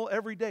 normal,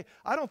 everyday.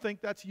 I don't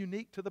think that's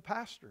unique to the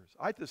pastors.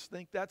 I just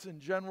think that's in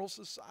general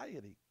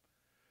society.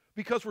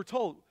 Because we're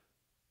told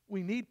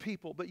we need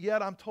people, but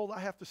yet I'm told I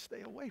have to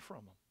stay away from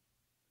them.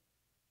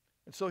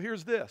 And so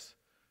here's this.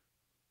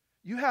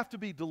 You have to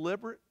be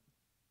deliberate.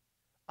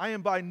 I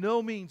am by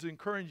no means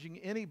encouraging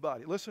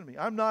anybody. Listen to me.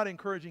 I'm not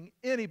encouraging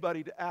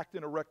anybody to act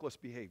in a reckless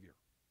behavior.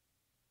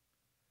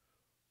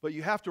 But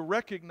you have to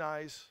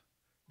recognize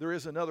there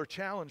is another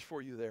challenge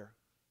for you there.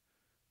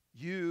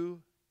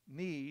 You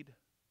need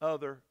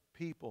other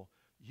people.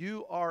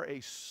 You are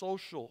a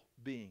social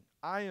being.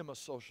 I am a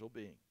social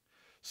being.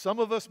 Some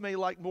of us may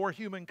like more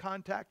human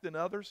contact than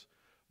others,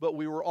 but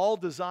we were all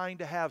designed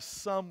to have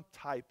some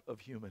type of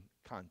human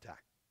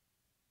contact.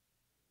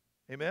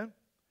 Amen?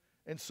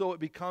 And so it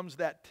becomes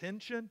that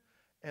tension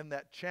and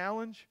that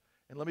challenge.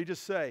 And let me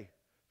just say,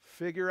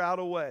 figure out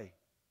a way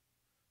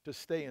to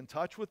stay in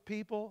touch with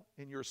people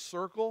in your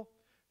circle.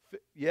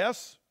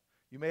 Yes,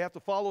 you may have to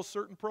follow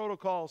certain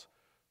protocols,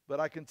 but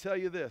I can tell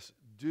you this,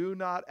 do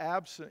not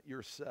absent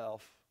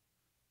yourself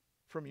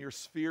from your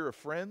sphere of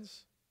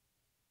friends.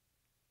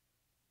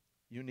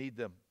 You need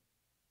them.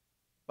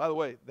 By the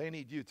way, they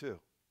need you too.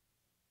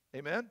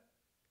 Amen?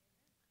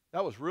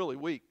 That was really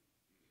weak.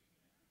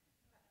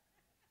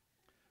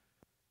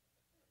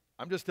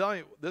 I'm just telling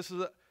you, this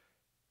is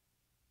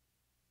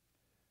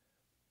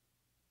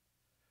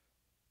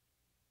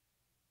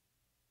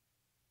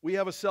we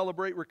have a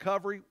Celebrate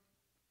Recovery.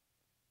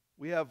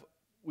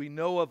 We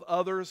know of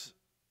others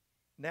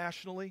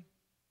nationally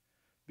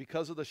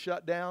because of the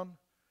shutdown,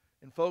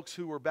 and folks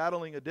who were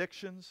battling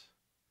addictions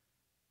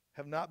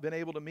have not been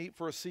able to meet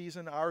for a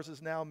season. Ours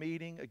is now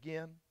meeting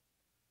again.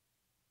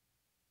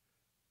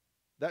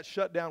 That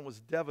shutdown was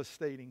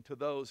devastating to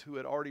those who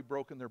had already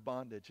broken their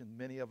bondage, and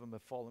many of them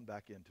have fallen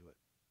back into it.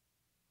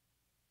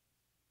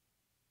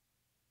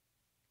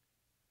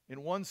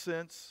 In one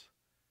sense,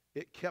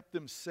 it kept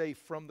them safe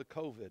from the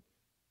COVID.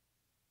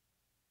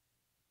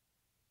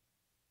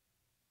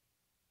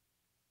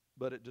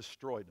 But it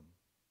destroyed them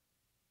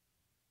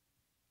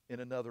in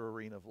another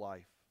arena of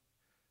life.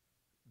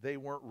 They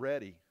weren't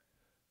ready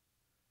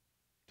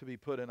to be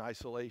put in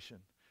isolation.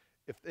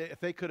 If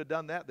they could have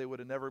done that, they would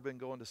have never been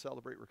going to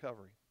Celebrate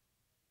Recovery.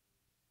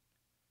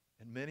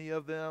 And many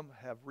of them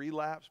have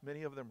relapsed.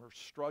 Many of them are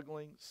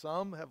struggling.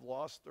 Some have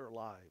lost their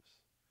lives.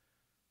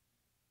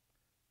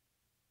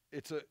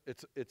 It's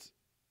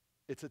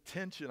a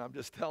tension, I'm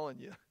just telling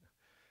you.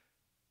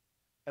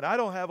 And I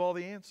don't have all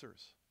the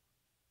answers.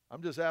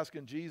 I'm just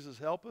asking Jesus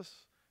help us,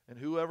 and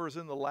whoever's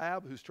in the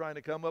lab who's trying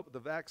to come up with the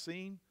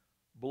vaccine,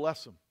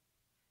 bless them.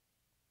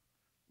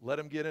 Let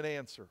them get an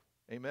answer.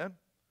 Amen?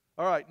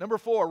 All right, number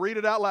 4, read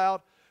it out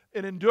loud.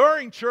 An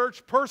enduring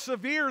church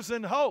perseveres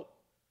in hope.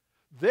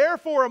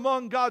 Therefore,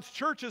 among God's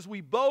churches,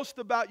 we boast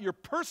about your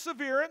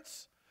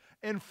perseverance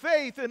and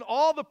faith in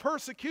all the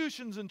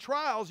persecutions and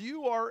trials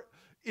you are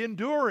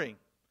enduring.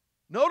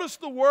 Notice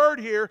the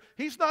word here.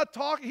 He's not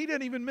talking, he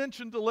didn't even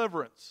mention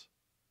deliverance.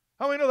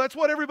 How many know that's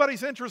what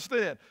everybody's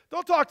interested in?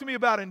 Don't talk to me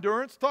about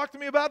endurance, talk to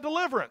me about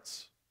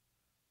deliverance.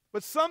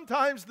 But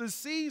sometimes the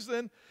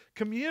season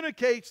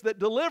communicates that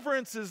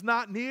deliverance is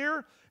not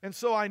near, and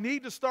so I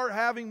need to start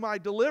having my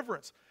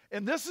deliverance.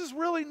 And this is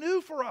really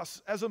new for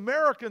us as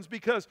Americans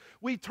because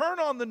we turn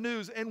on the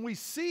news and we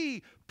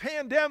see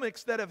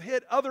pandemics that have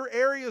hit other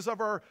areas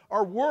of our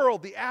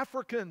world, the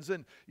Africans,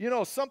 and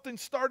something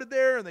started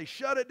there and they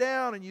shut it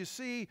down, and you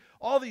see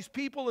all these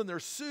people in their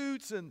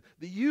suits and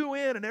the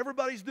UN and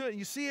everybody's doing it.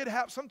 You see it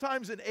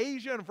sometimes in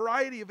Asia and a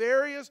variety of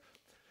areas.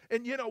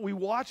 And we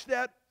watch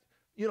that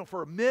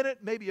for a minute,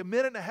 maybe a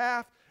minute and a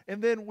half,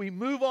 and then we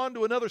move on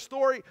to another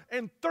story,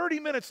 and 30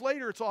 minutes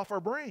later it's off our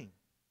brain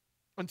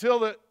until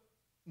the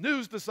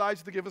news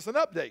decides to give us an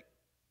update.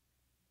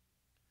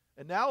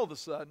 And now all of a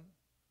sudden,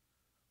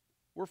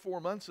 we're 4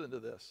 months into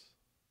this.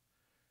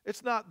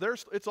 It's not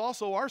theirs, it's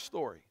also our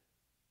story.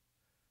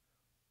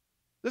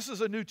 This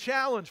is a new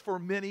challenge for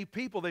many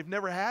people. They've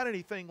never had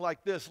anything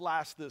like this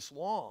last this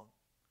long.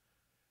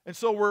 And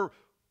so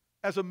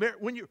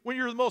when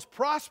you're the most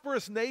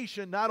prosperous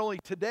nation, not only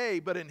today,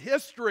 but in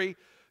history,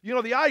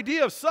 the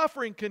idea of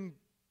suffering can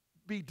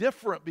be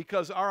different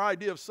because our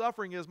idea of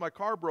suffering is my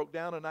car broke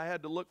down and I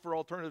had to look for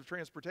alternative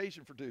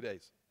transportation for 2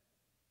 days.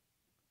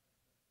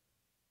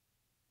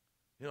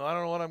 I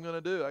don't know what I'm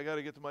going to do. I got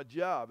to get to my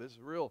job. It's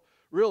real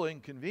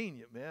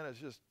inconvenient, man. It's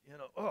just,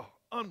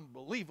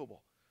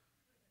 unbelievable.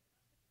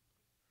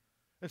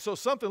 And so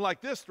something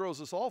like this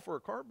throws us all for a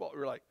curveball.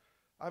 We're like,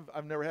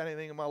 I've never had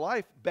anything in my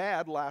life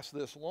bad last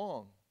this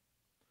long.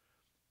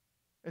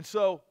 And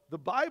so the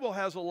Bible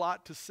has a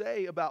lot to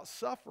say about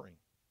suffering.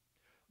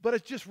 But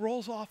it just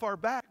rolls off our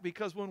back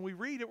because when we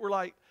read it, we're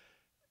like,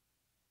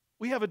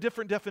 we have a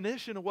different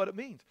definition of what it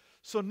means.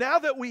 So now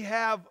that we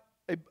have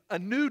a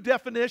new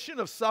definition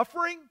of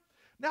suffering,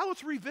 now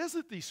let's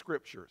revisit these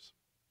scriptures.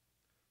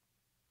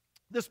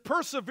 This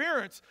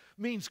perseverance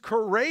means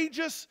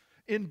courageous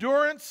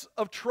endurance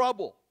of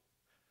trouble.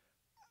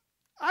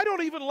 I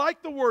don't even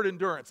like the word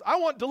endurance. I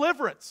want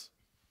deliverance.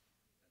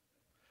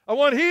 I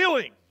want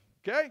healing.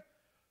 Okay?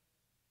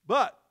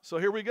 But so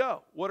here we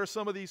go. What are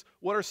some of these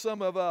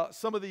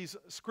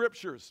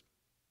scriptures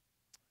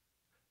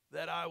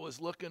that I was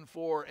looking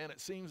for, and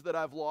it seems that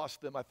I've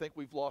lost them. I think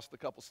we've lost a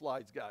couple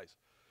slides, guys.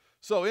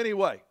 So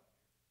anyway,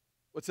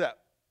 what's that?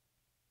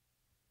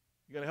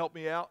 You going to help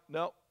me out?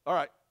 No? All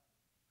right.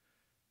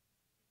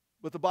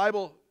 But the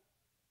Bible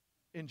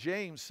in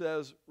James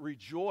says,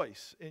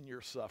 rejoice in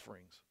your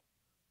sufferings.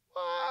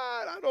 What?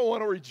 I don't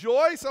want to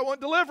rejoice. I want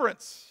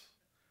deliverance.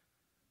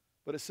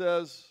 But it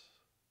says,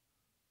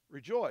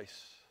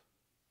 rejoice.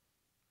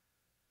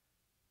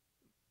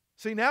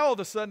 See, now all of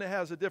a sudden it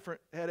has a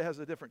different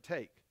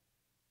take.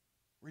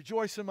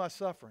 Rejoice in my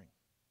suffering.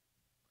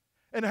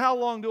 And how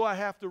long do I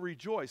have to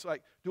rejoice?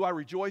 Like, do I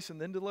rejoice and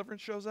then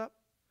deliverance shows up?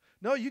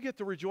 No, you get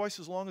to rejoice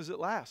as long as it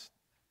lasts.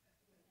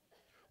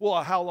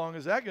 Well, how long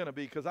is that going to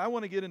be? Because I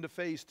want to get into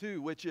phase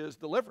 2, which is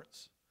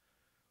deliverance.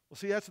 Well,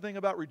 see, that's the thing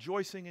about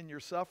rejoicing in your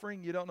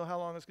suffering. You don't know how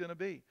long it's going to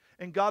be.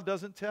 And God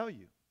doesn't tell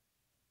you.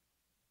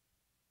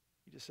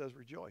 He just says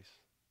rejoice.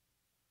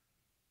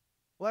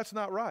 Well, that's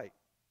not right.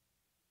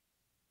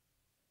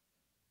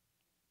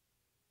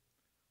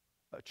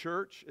 A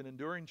church, an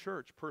enduring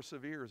church,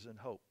 perseveres in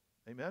hope.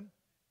 Amen?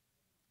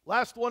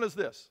 Last one is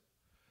this.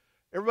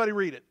 Everybody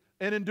read it.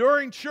 An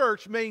enduring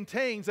church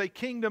maintains a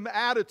kingdom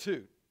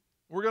attitude.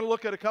 We're going to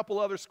look at a couple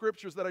other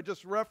scriptures that I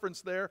just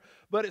referenced there.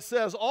 But it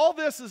says, all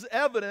this is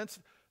evidence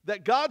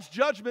that God's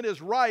judgment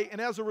is right, and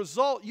as a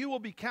result, you will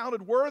be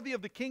counted worthy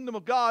of the kingdom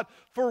of God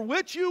for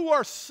which you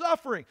are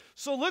suffering.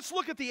 So let's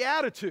look at the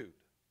attitude.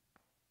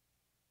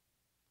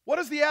 What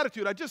is the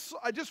attitude? I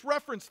just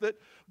referenced it,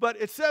 but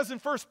it says in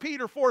 1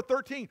 Peter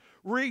 4:13,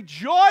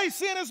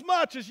 rejoice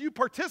inasmuch as you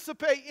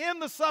participate in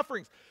the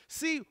sufferings.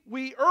 See,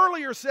 we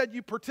earlier said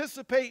you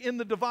participate in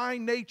the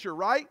divine nature,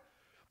 right?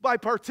 By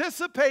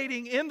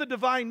participating in the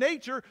divine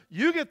nature,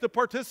 you get to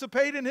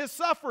participate in His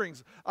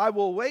sufferings. I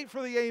will wait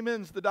for the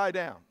amens to die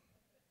down.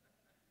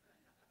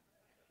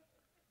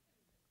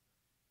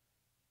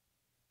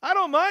 I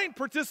don't mind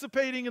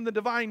participating in the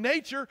divine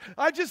nature.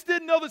 I just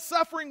didn't know that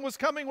suffering was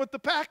coming with the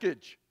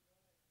package.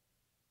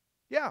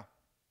 Yeah.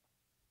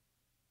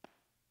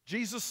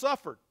 Jesus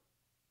suffered.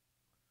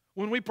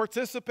 When we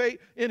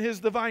participate in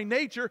His divine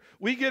nature,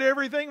 we get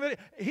everything that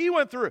He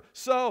went through.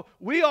 So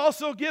we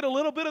also get a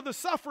little bit of the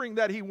suffering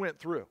that He went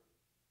through.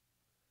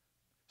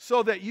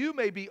 So that you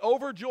may be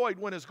overjoyed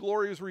when His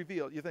glory is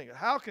revealed. You think,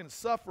 how can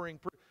suffering...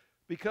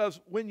 Because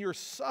when you're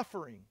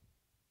suffering,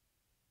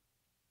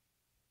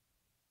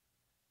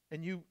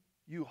 and you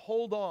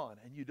hold on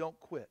and you don't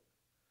quit,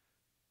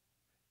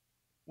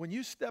 when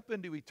you step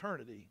into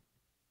eternity,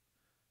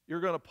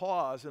 you're going to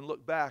pause and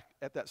look back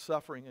at that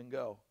suffering and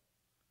go,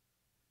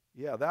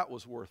 yeah, that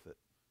was worth it.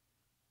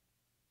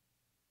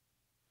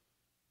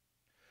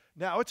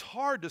 Now, it's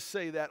hard to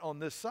say that on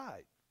this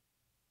side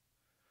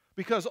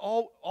because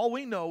all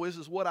we know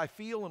is what I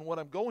feel and what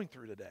I'm going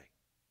through today.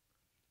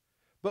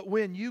 But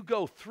when you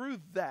go through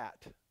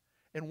that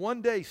and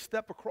one day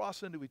step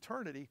across into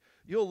eternity,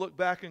 you'll look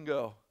back and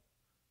go,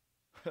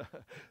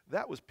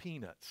 that was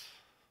peanuts.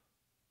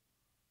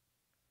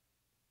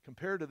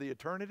 Compared to the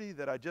eternity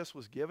that I just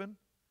was given,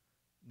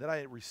 that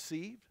I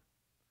received.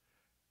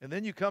 And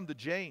then you come to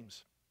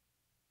James,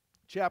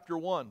 chapter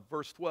 1,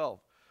 verse 12.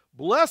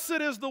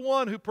 Blessed is the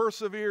one who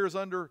perseveres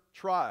under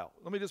trial.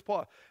 Let me just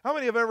pause. How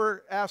many have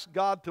ever asked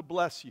God to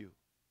bless you?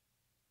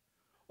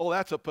 Oh,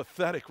 that's a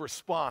pathetic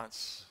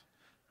response.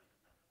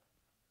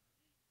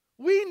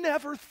 We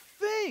never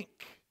think,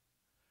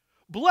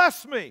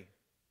 bless me.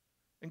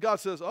 And God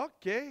says,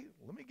 okay,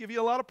 let me give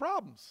you a lot of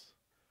problems.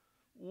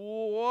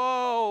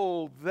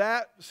 Whoa,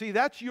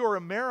 that's your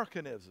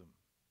Americanism.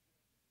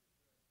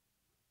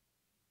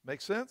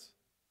 Make sense?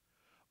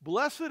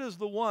 Blessed is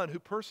the one who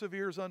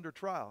perseveres under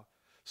trial.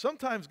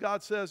 Sometimes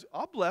God says,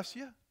 I'll bless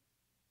you.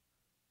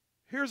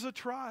 Here's a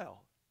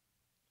trial.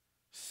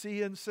 See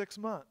you in 6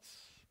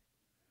 months.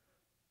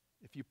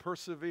 If you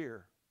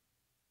persevere,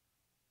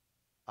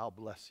 I'll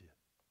bless you.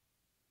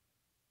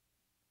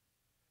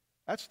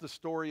 That's the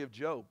story of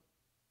Job.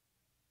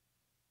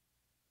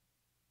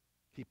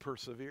 He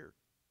persevered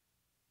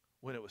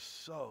when it was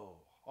so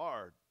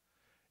hard.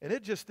 And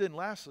it just didn't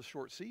last a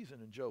short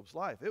season in Job's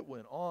life. It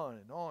went on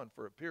and on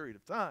for a period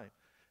of time.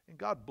 And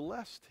God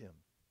blessed him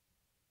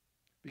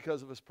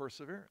because of his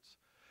perseverance.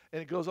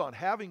 And it goes on,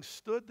 having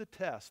stood the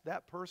test,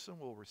 that person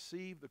will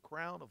receive the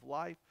crown of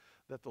life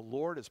that the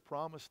Lord has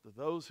promised to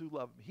those who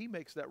love him. He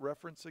makes that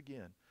reference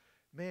again.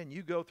 Man,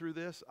 you go through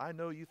this. I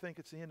know you think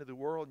it's the end of the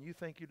world and you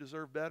think you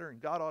deserve better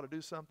and God ought to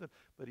do something.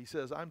 But he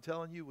says, I'm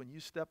telling you, when you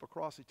step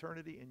across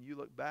eternity and you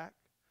look back,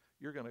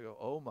 you're going to go,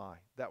 oh my,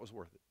 that was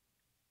worth it.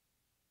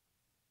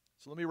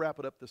 So let me wrap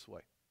it up this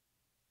way.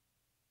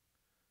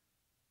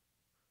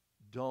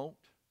 Don't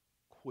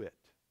quit.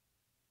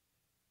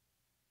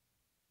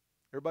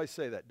 Everybody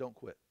say that. Don't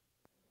quit.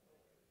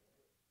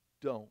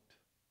 Don't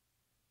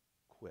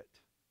quit.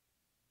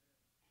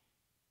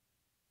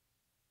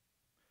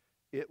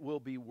 It will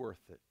be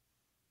worth it.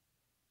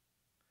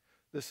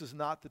 This is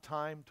not the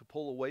time to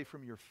pull away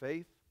from your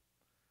faith.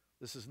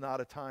 This is not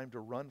a time to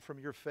run from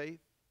your faith.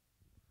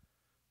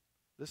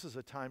 This is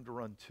a time to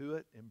run to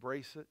it,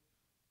 embrace it.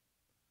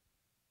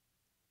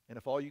 And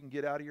if all you can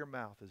get out of your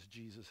mouth is,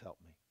 Jesus, help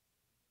me.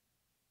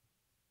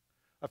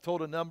 I've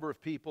told a number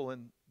of people,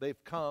 and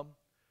they've come,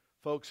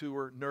 folks who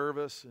were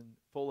nervous and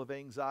full of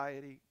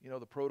anxiety,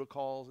 the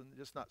protocols, and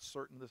just not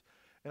certain of this.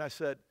 And I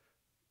said,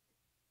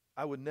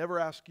 I would never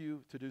ask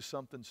you to do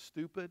something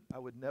stupid. I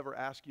would never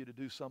ask you to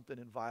do something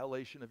in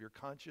violation of your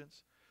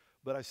conscience.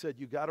 But I said,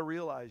 you got to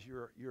realize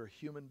you're a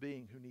human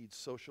being who needs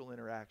social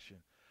interaction.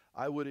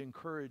 I would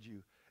encourage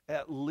you,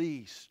 at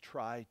least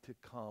try to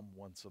come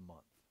once a month.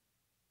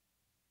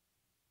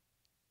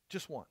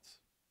 Just once.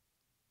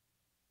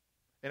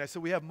 And I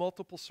said, we have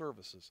multiple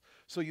services.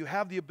 So you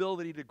have the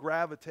ability to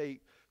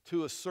gravitate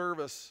to a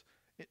service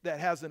that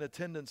has an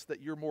attendance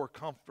that you're more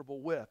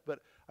comfortable with. But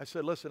I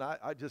said, listen,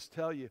 I just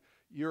tell you,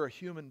 you're a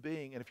human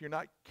being, and if you're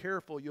not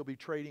careful, you'll be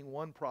trading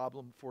one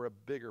problem for a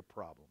bigger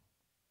problem.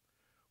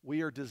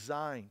 We are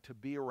designed to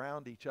be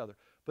around each other.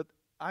 But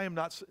I am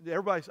not,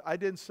 I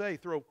didn't say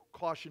throw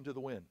caution to the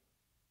wind.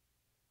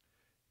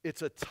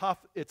 It's a tough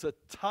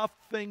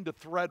thing to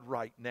thread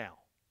right now.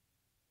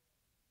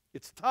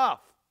 It's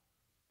tough.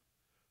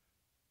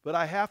 But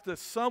I have to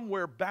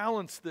somewhere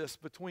balance this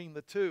between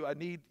the two.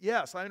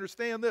 Yes, I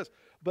understand this,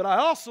 but I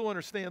also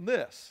understand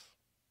this.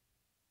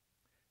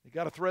 You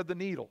got to thread the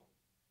needle.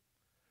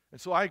 And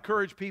so I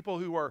encourage people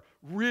who are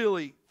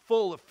really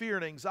full of fear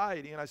and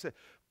anxiety, and I say,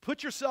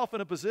 put yourself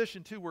in a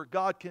position too where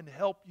God can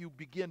help you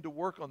begin to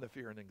work on the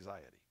fear and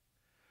anxiety.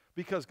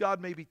 Because God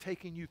may be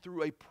taking you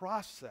through a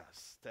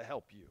process to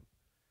help you.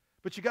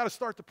 But you got to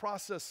start the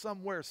process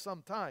somewhere,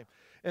 sometime.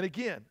 And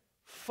again,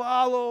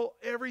 follow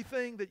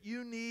everything that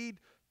you need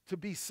to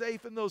be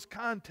safe in those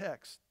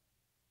contexts.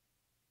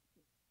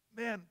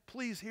 Man,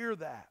 please hear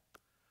that.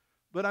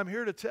 But I'm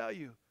here to tell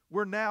you,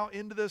 we're now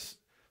into this.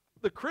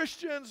 The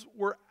Christians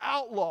were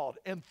outlawed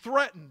and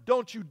threatened.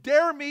 Don't you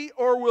dare me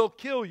or we'll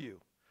kill you.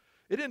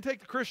 It didn't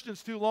take the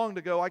Christians too long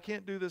to go, I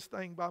can't do this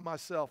thing by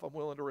myself. I'm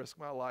willing to risk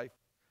my life.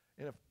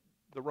 And if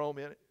the Rome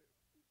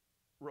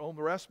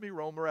arrests me,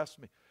 Rome arrests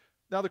me.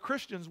 Now the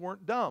Christians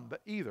weren't dumb,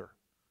 but either.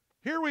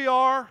 Here we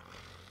are.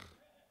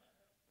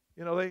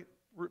 You know, they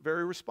were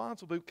very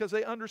responsible because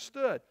they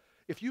understood.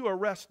 If you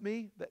arrest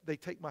me, they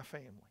take my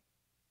family.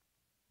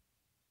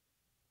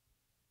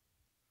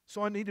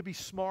 So I need to be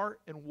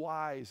smart and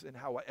wise in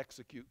how I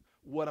execute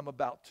what I'm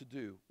about to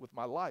do with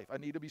my life. I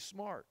need to be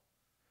smart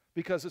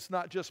because it's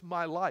not just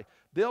my life.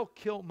 They'll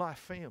kill my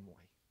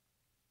family.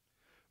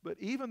 But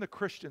even the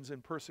Christians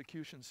in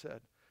persecution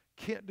said,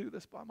 can't do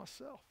this by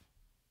myself.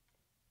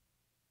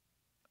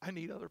 I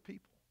need other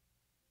people.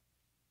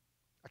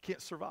 I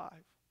can't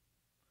survive.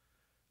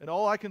 And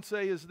all I can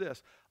say is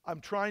this.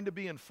 I'm trying to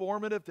be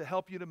informative to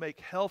help you to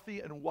make healthy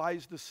and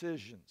wise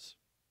decisions.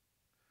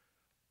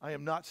 I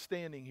am not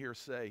standing here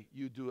say,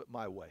 you do it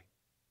my way.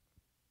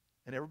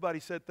 And everybody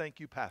said, thank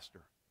you,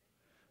 Pastor.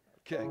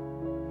 Okay.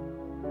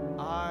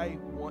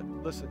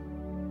 Listen,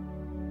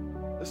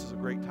 this is a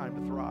great time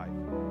to thrive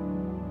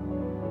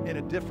in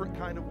a different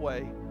kind of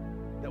way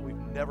that we've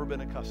never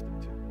been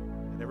accustomed to.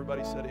 And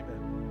everybody said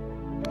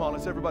amen. Come on,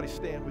 let's everybody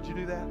stand. Would you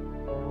do that?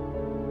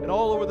 And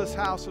all over this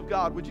house of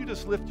God, would you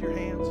just lift your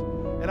hands?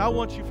 And I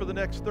want you for the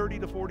next 30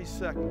 to 40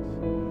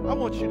 seconds, I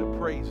want you to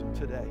praise Him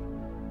today.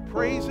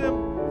 Praise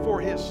Him for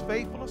His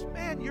faithfulness.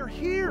 Man, you're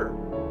here.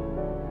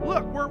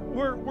 Look,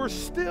 we're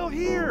still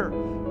here.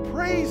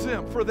 Praise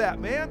Him for that,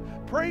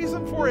 man. Praise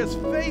Him for His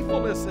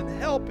faithfulness and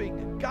helping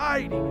and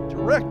guiding and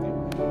directing.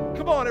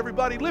 Come on,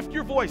 everybody, lift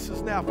your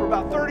voices now for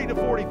about 30 to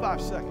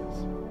 45 seconds.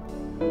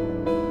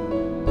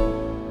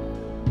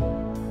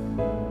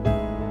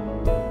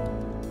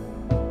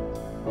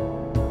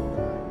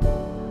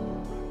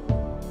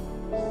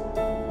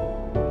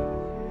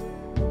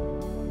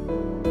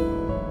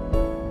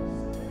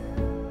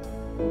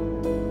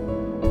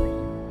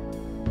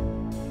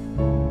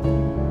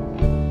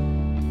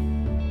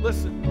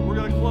 Listen, we're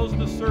going to close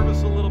this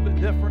service a little bit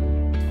different.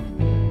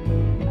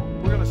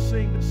 We're going to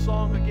sing the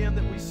song again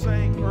that we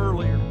sang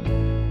earlier.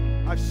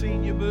 I've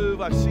seen you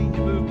move. I've seen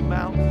you move the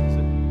mountains.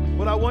 And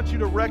what I want you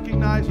to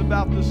recognize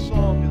about this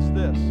song is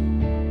this.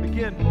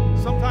 Again,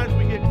 sometimes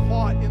we get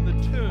caught in the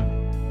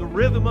tune, the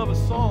rhythm of a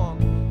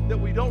song, that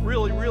we don't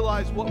really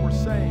realize what we're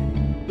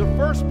saying. The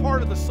first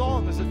part of the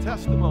song is a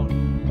testimony.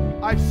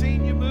 I've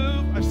seen you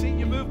move. I've seen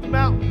you move the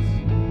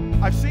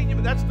mountains. I've seen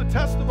you. That's the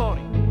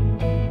testimony.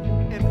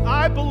 And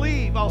I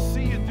believe I'll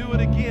see you do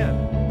it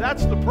again.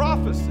 That's the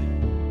prophecy.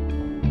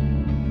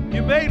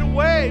 You made a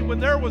way when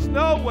there was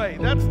no way.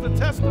 That's the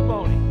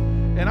testimony.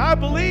 And I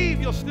believe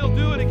you'll still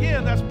do it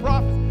again. That's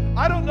prophecy.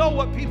 I don't know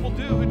what people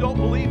do who don't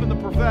believe in the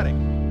prophetic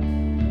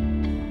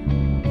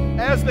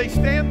as they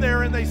stand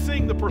there and they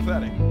sing the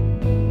prophetic.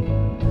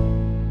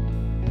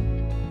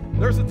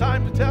 There's a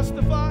time to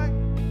testify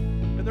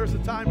and there's a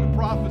time to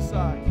prophesy.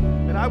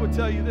 And I would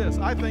tell you this,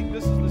 I think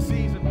this is the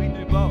season we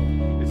do both.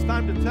 It's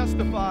time to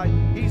testify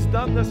He's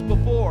done this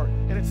before,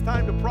 and it's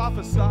time to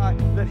prophesy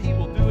that He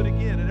will do it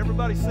again. And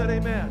everybody said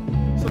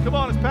amen. So come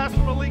on, as Pastor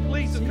Malik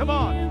leads it, come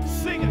on,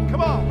 sing it,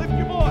 come on, lift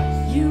your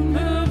voice. You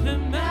move the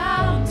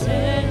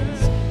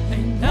mountains,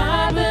 and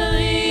I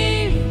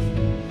believe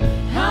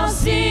I'll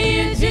see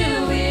you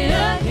do it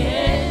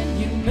again.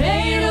 You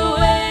made a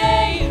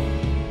way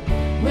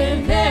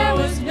when there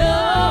was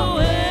no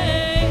way.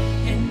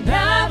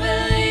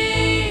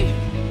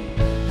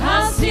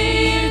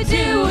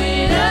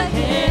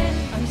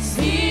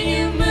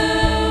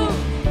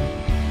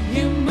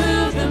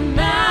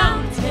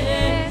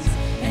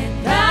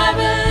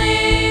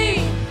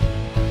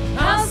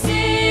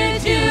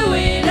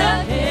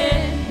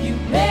 You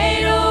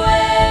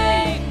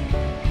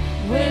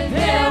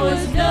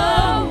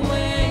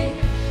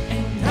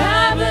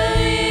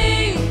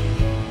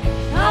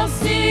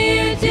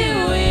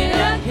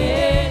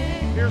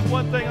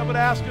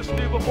ask us to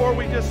do before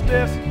we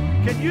dismiss?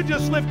 Can you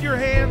just lift your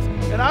hands?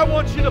 And I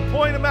want you to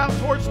point them out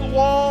towards the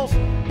walls,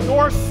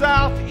 north,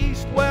 south,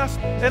 east, west.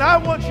 And I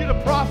want you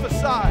to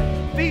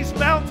prophesy. These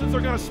mountains are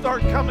going to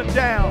start coming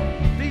down.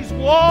 These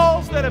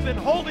walls that have been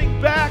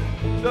holding back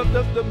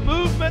the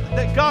movement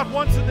that God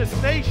wants in this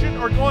nation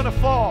are going to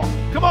fall.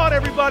 Come on,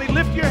 everybody,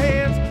 lift your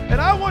hands. And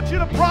I want you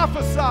to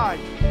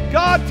prophesy.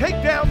 God,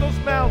 take down those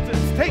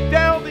mountains. Take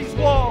down these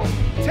walls.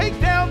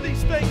 Take down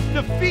these things.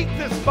 Defeat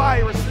this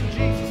virus in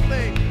Jesus'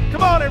 name.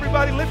 Come on,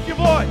 everybody, lift your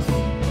voice.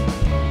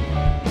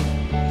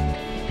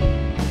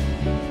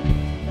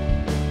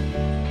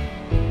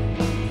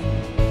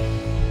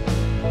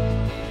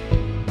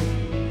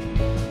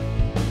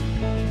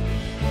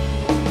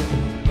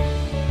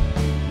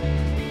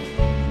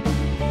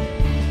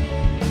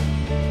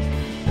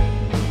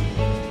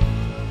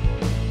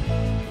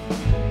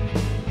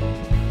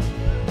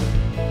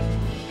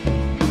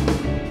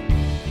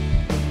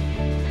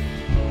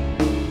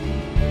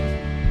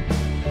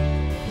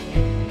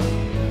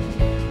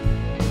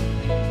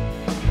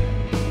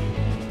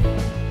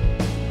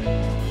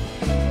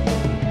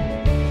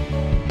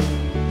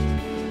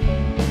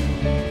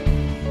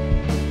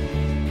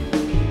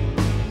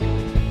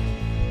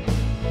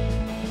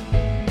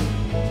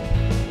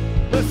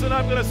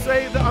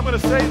 I'm going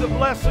to say the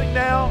blessing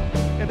now,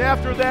 and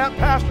after that,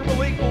 Pastor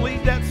Malik will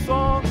lead that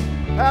song.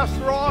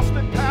 Pastor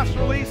Austin,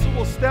 Pastor Lisa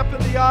will step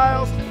in the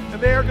aisles, and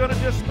they are going to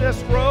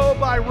dismiss row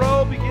by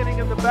row, beginning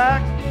in the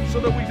back, so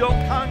that we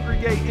don't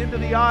congregate into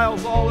the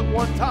aisles all at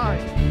one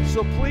time.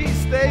 So please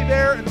stay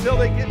there until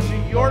they get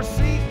to your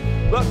seat,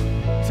 but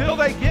till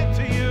they get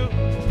to you,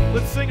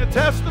 let's sing a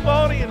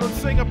testimony and let's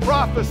sing a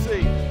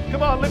prophecy.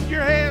 Come on, lift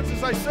your hands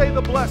as I say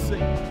the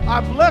blessing.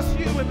 I bless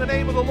you in the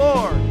name of the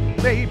Lord.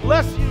 May He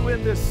bless you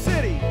in this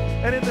city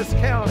and in this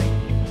county.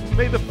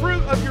 May the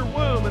fruit of your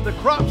womb and the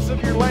crops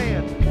of your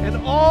land and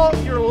all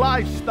your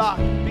livestock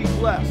be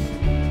blessed.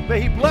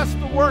 May He bless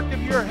the work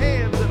of your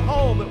hands at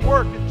home, at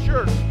work, at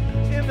church,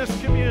 in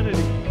this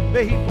community.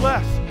 May He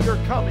bless your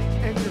coming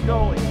and your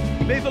going.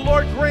 May the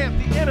Lord grant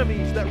the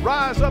enemies that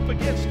rise up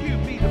against you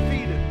be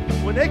defeated.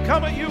 When they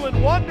come at you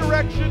in one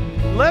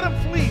direction, let them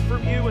flee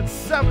from you in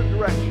 7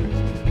 directions.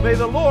 May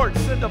the Lord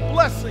send a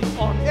blessing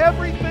on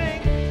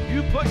everything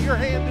you put your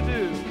hand to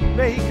do.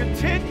 May He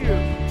continue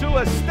to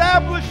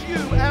establish you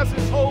as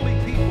His holy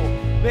people.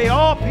 May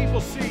all people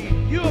see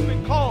you have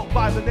been called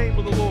by the name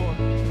of the Lord.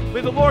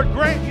 May the Lord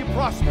grant you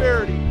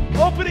prosperity,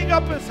 opening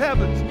up His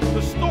heavens,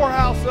 the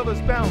storehouse of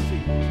His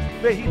bounty.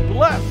 May He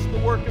bless the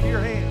work of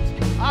your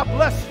hands. I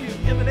bless you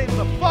in the name of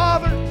the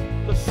Father,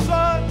 the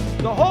Son,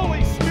 the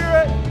Holy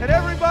Spirit, and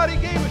everybody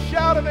gave a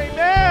shout of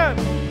amen.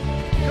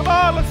 Come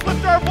on, let's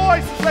lift our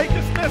voices as they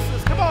dismiss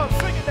us. Come on,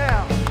 sing it now.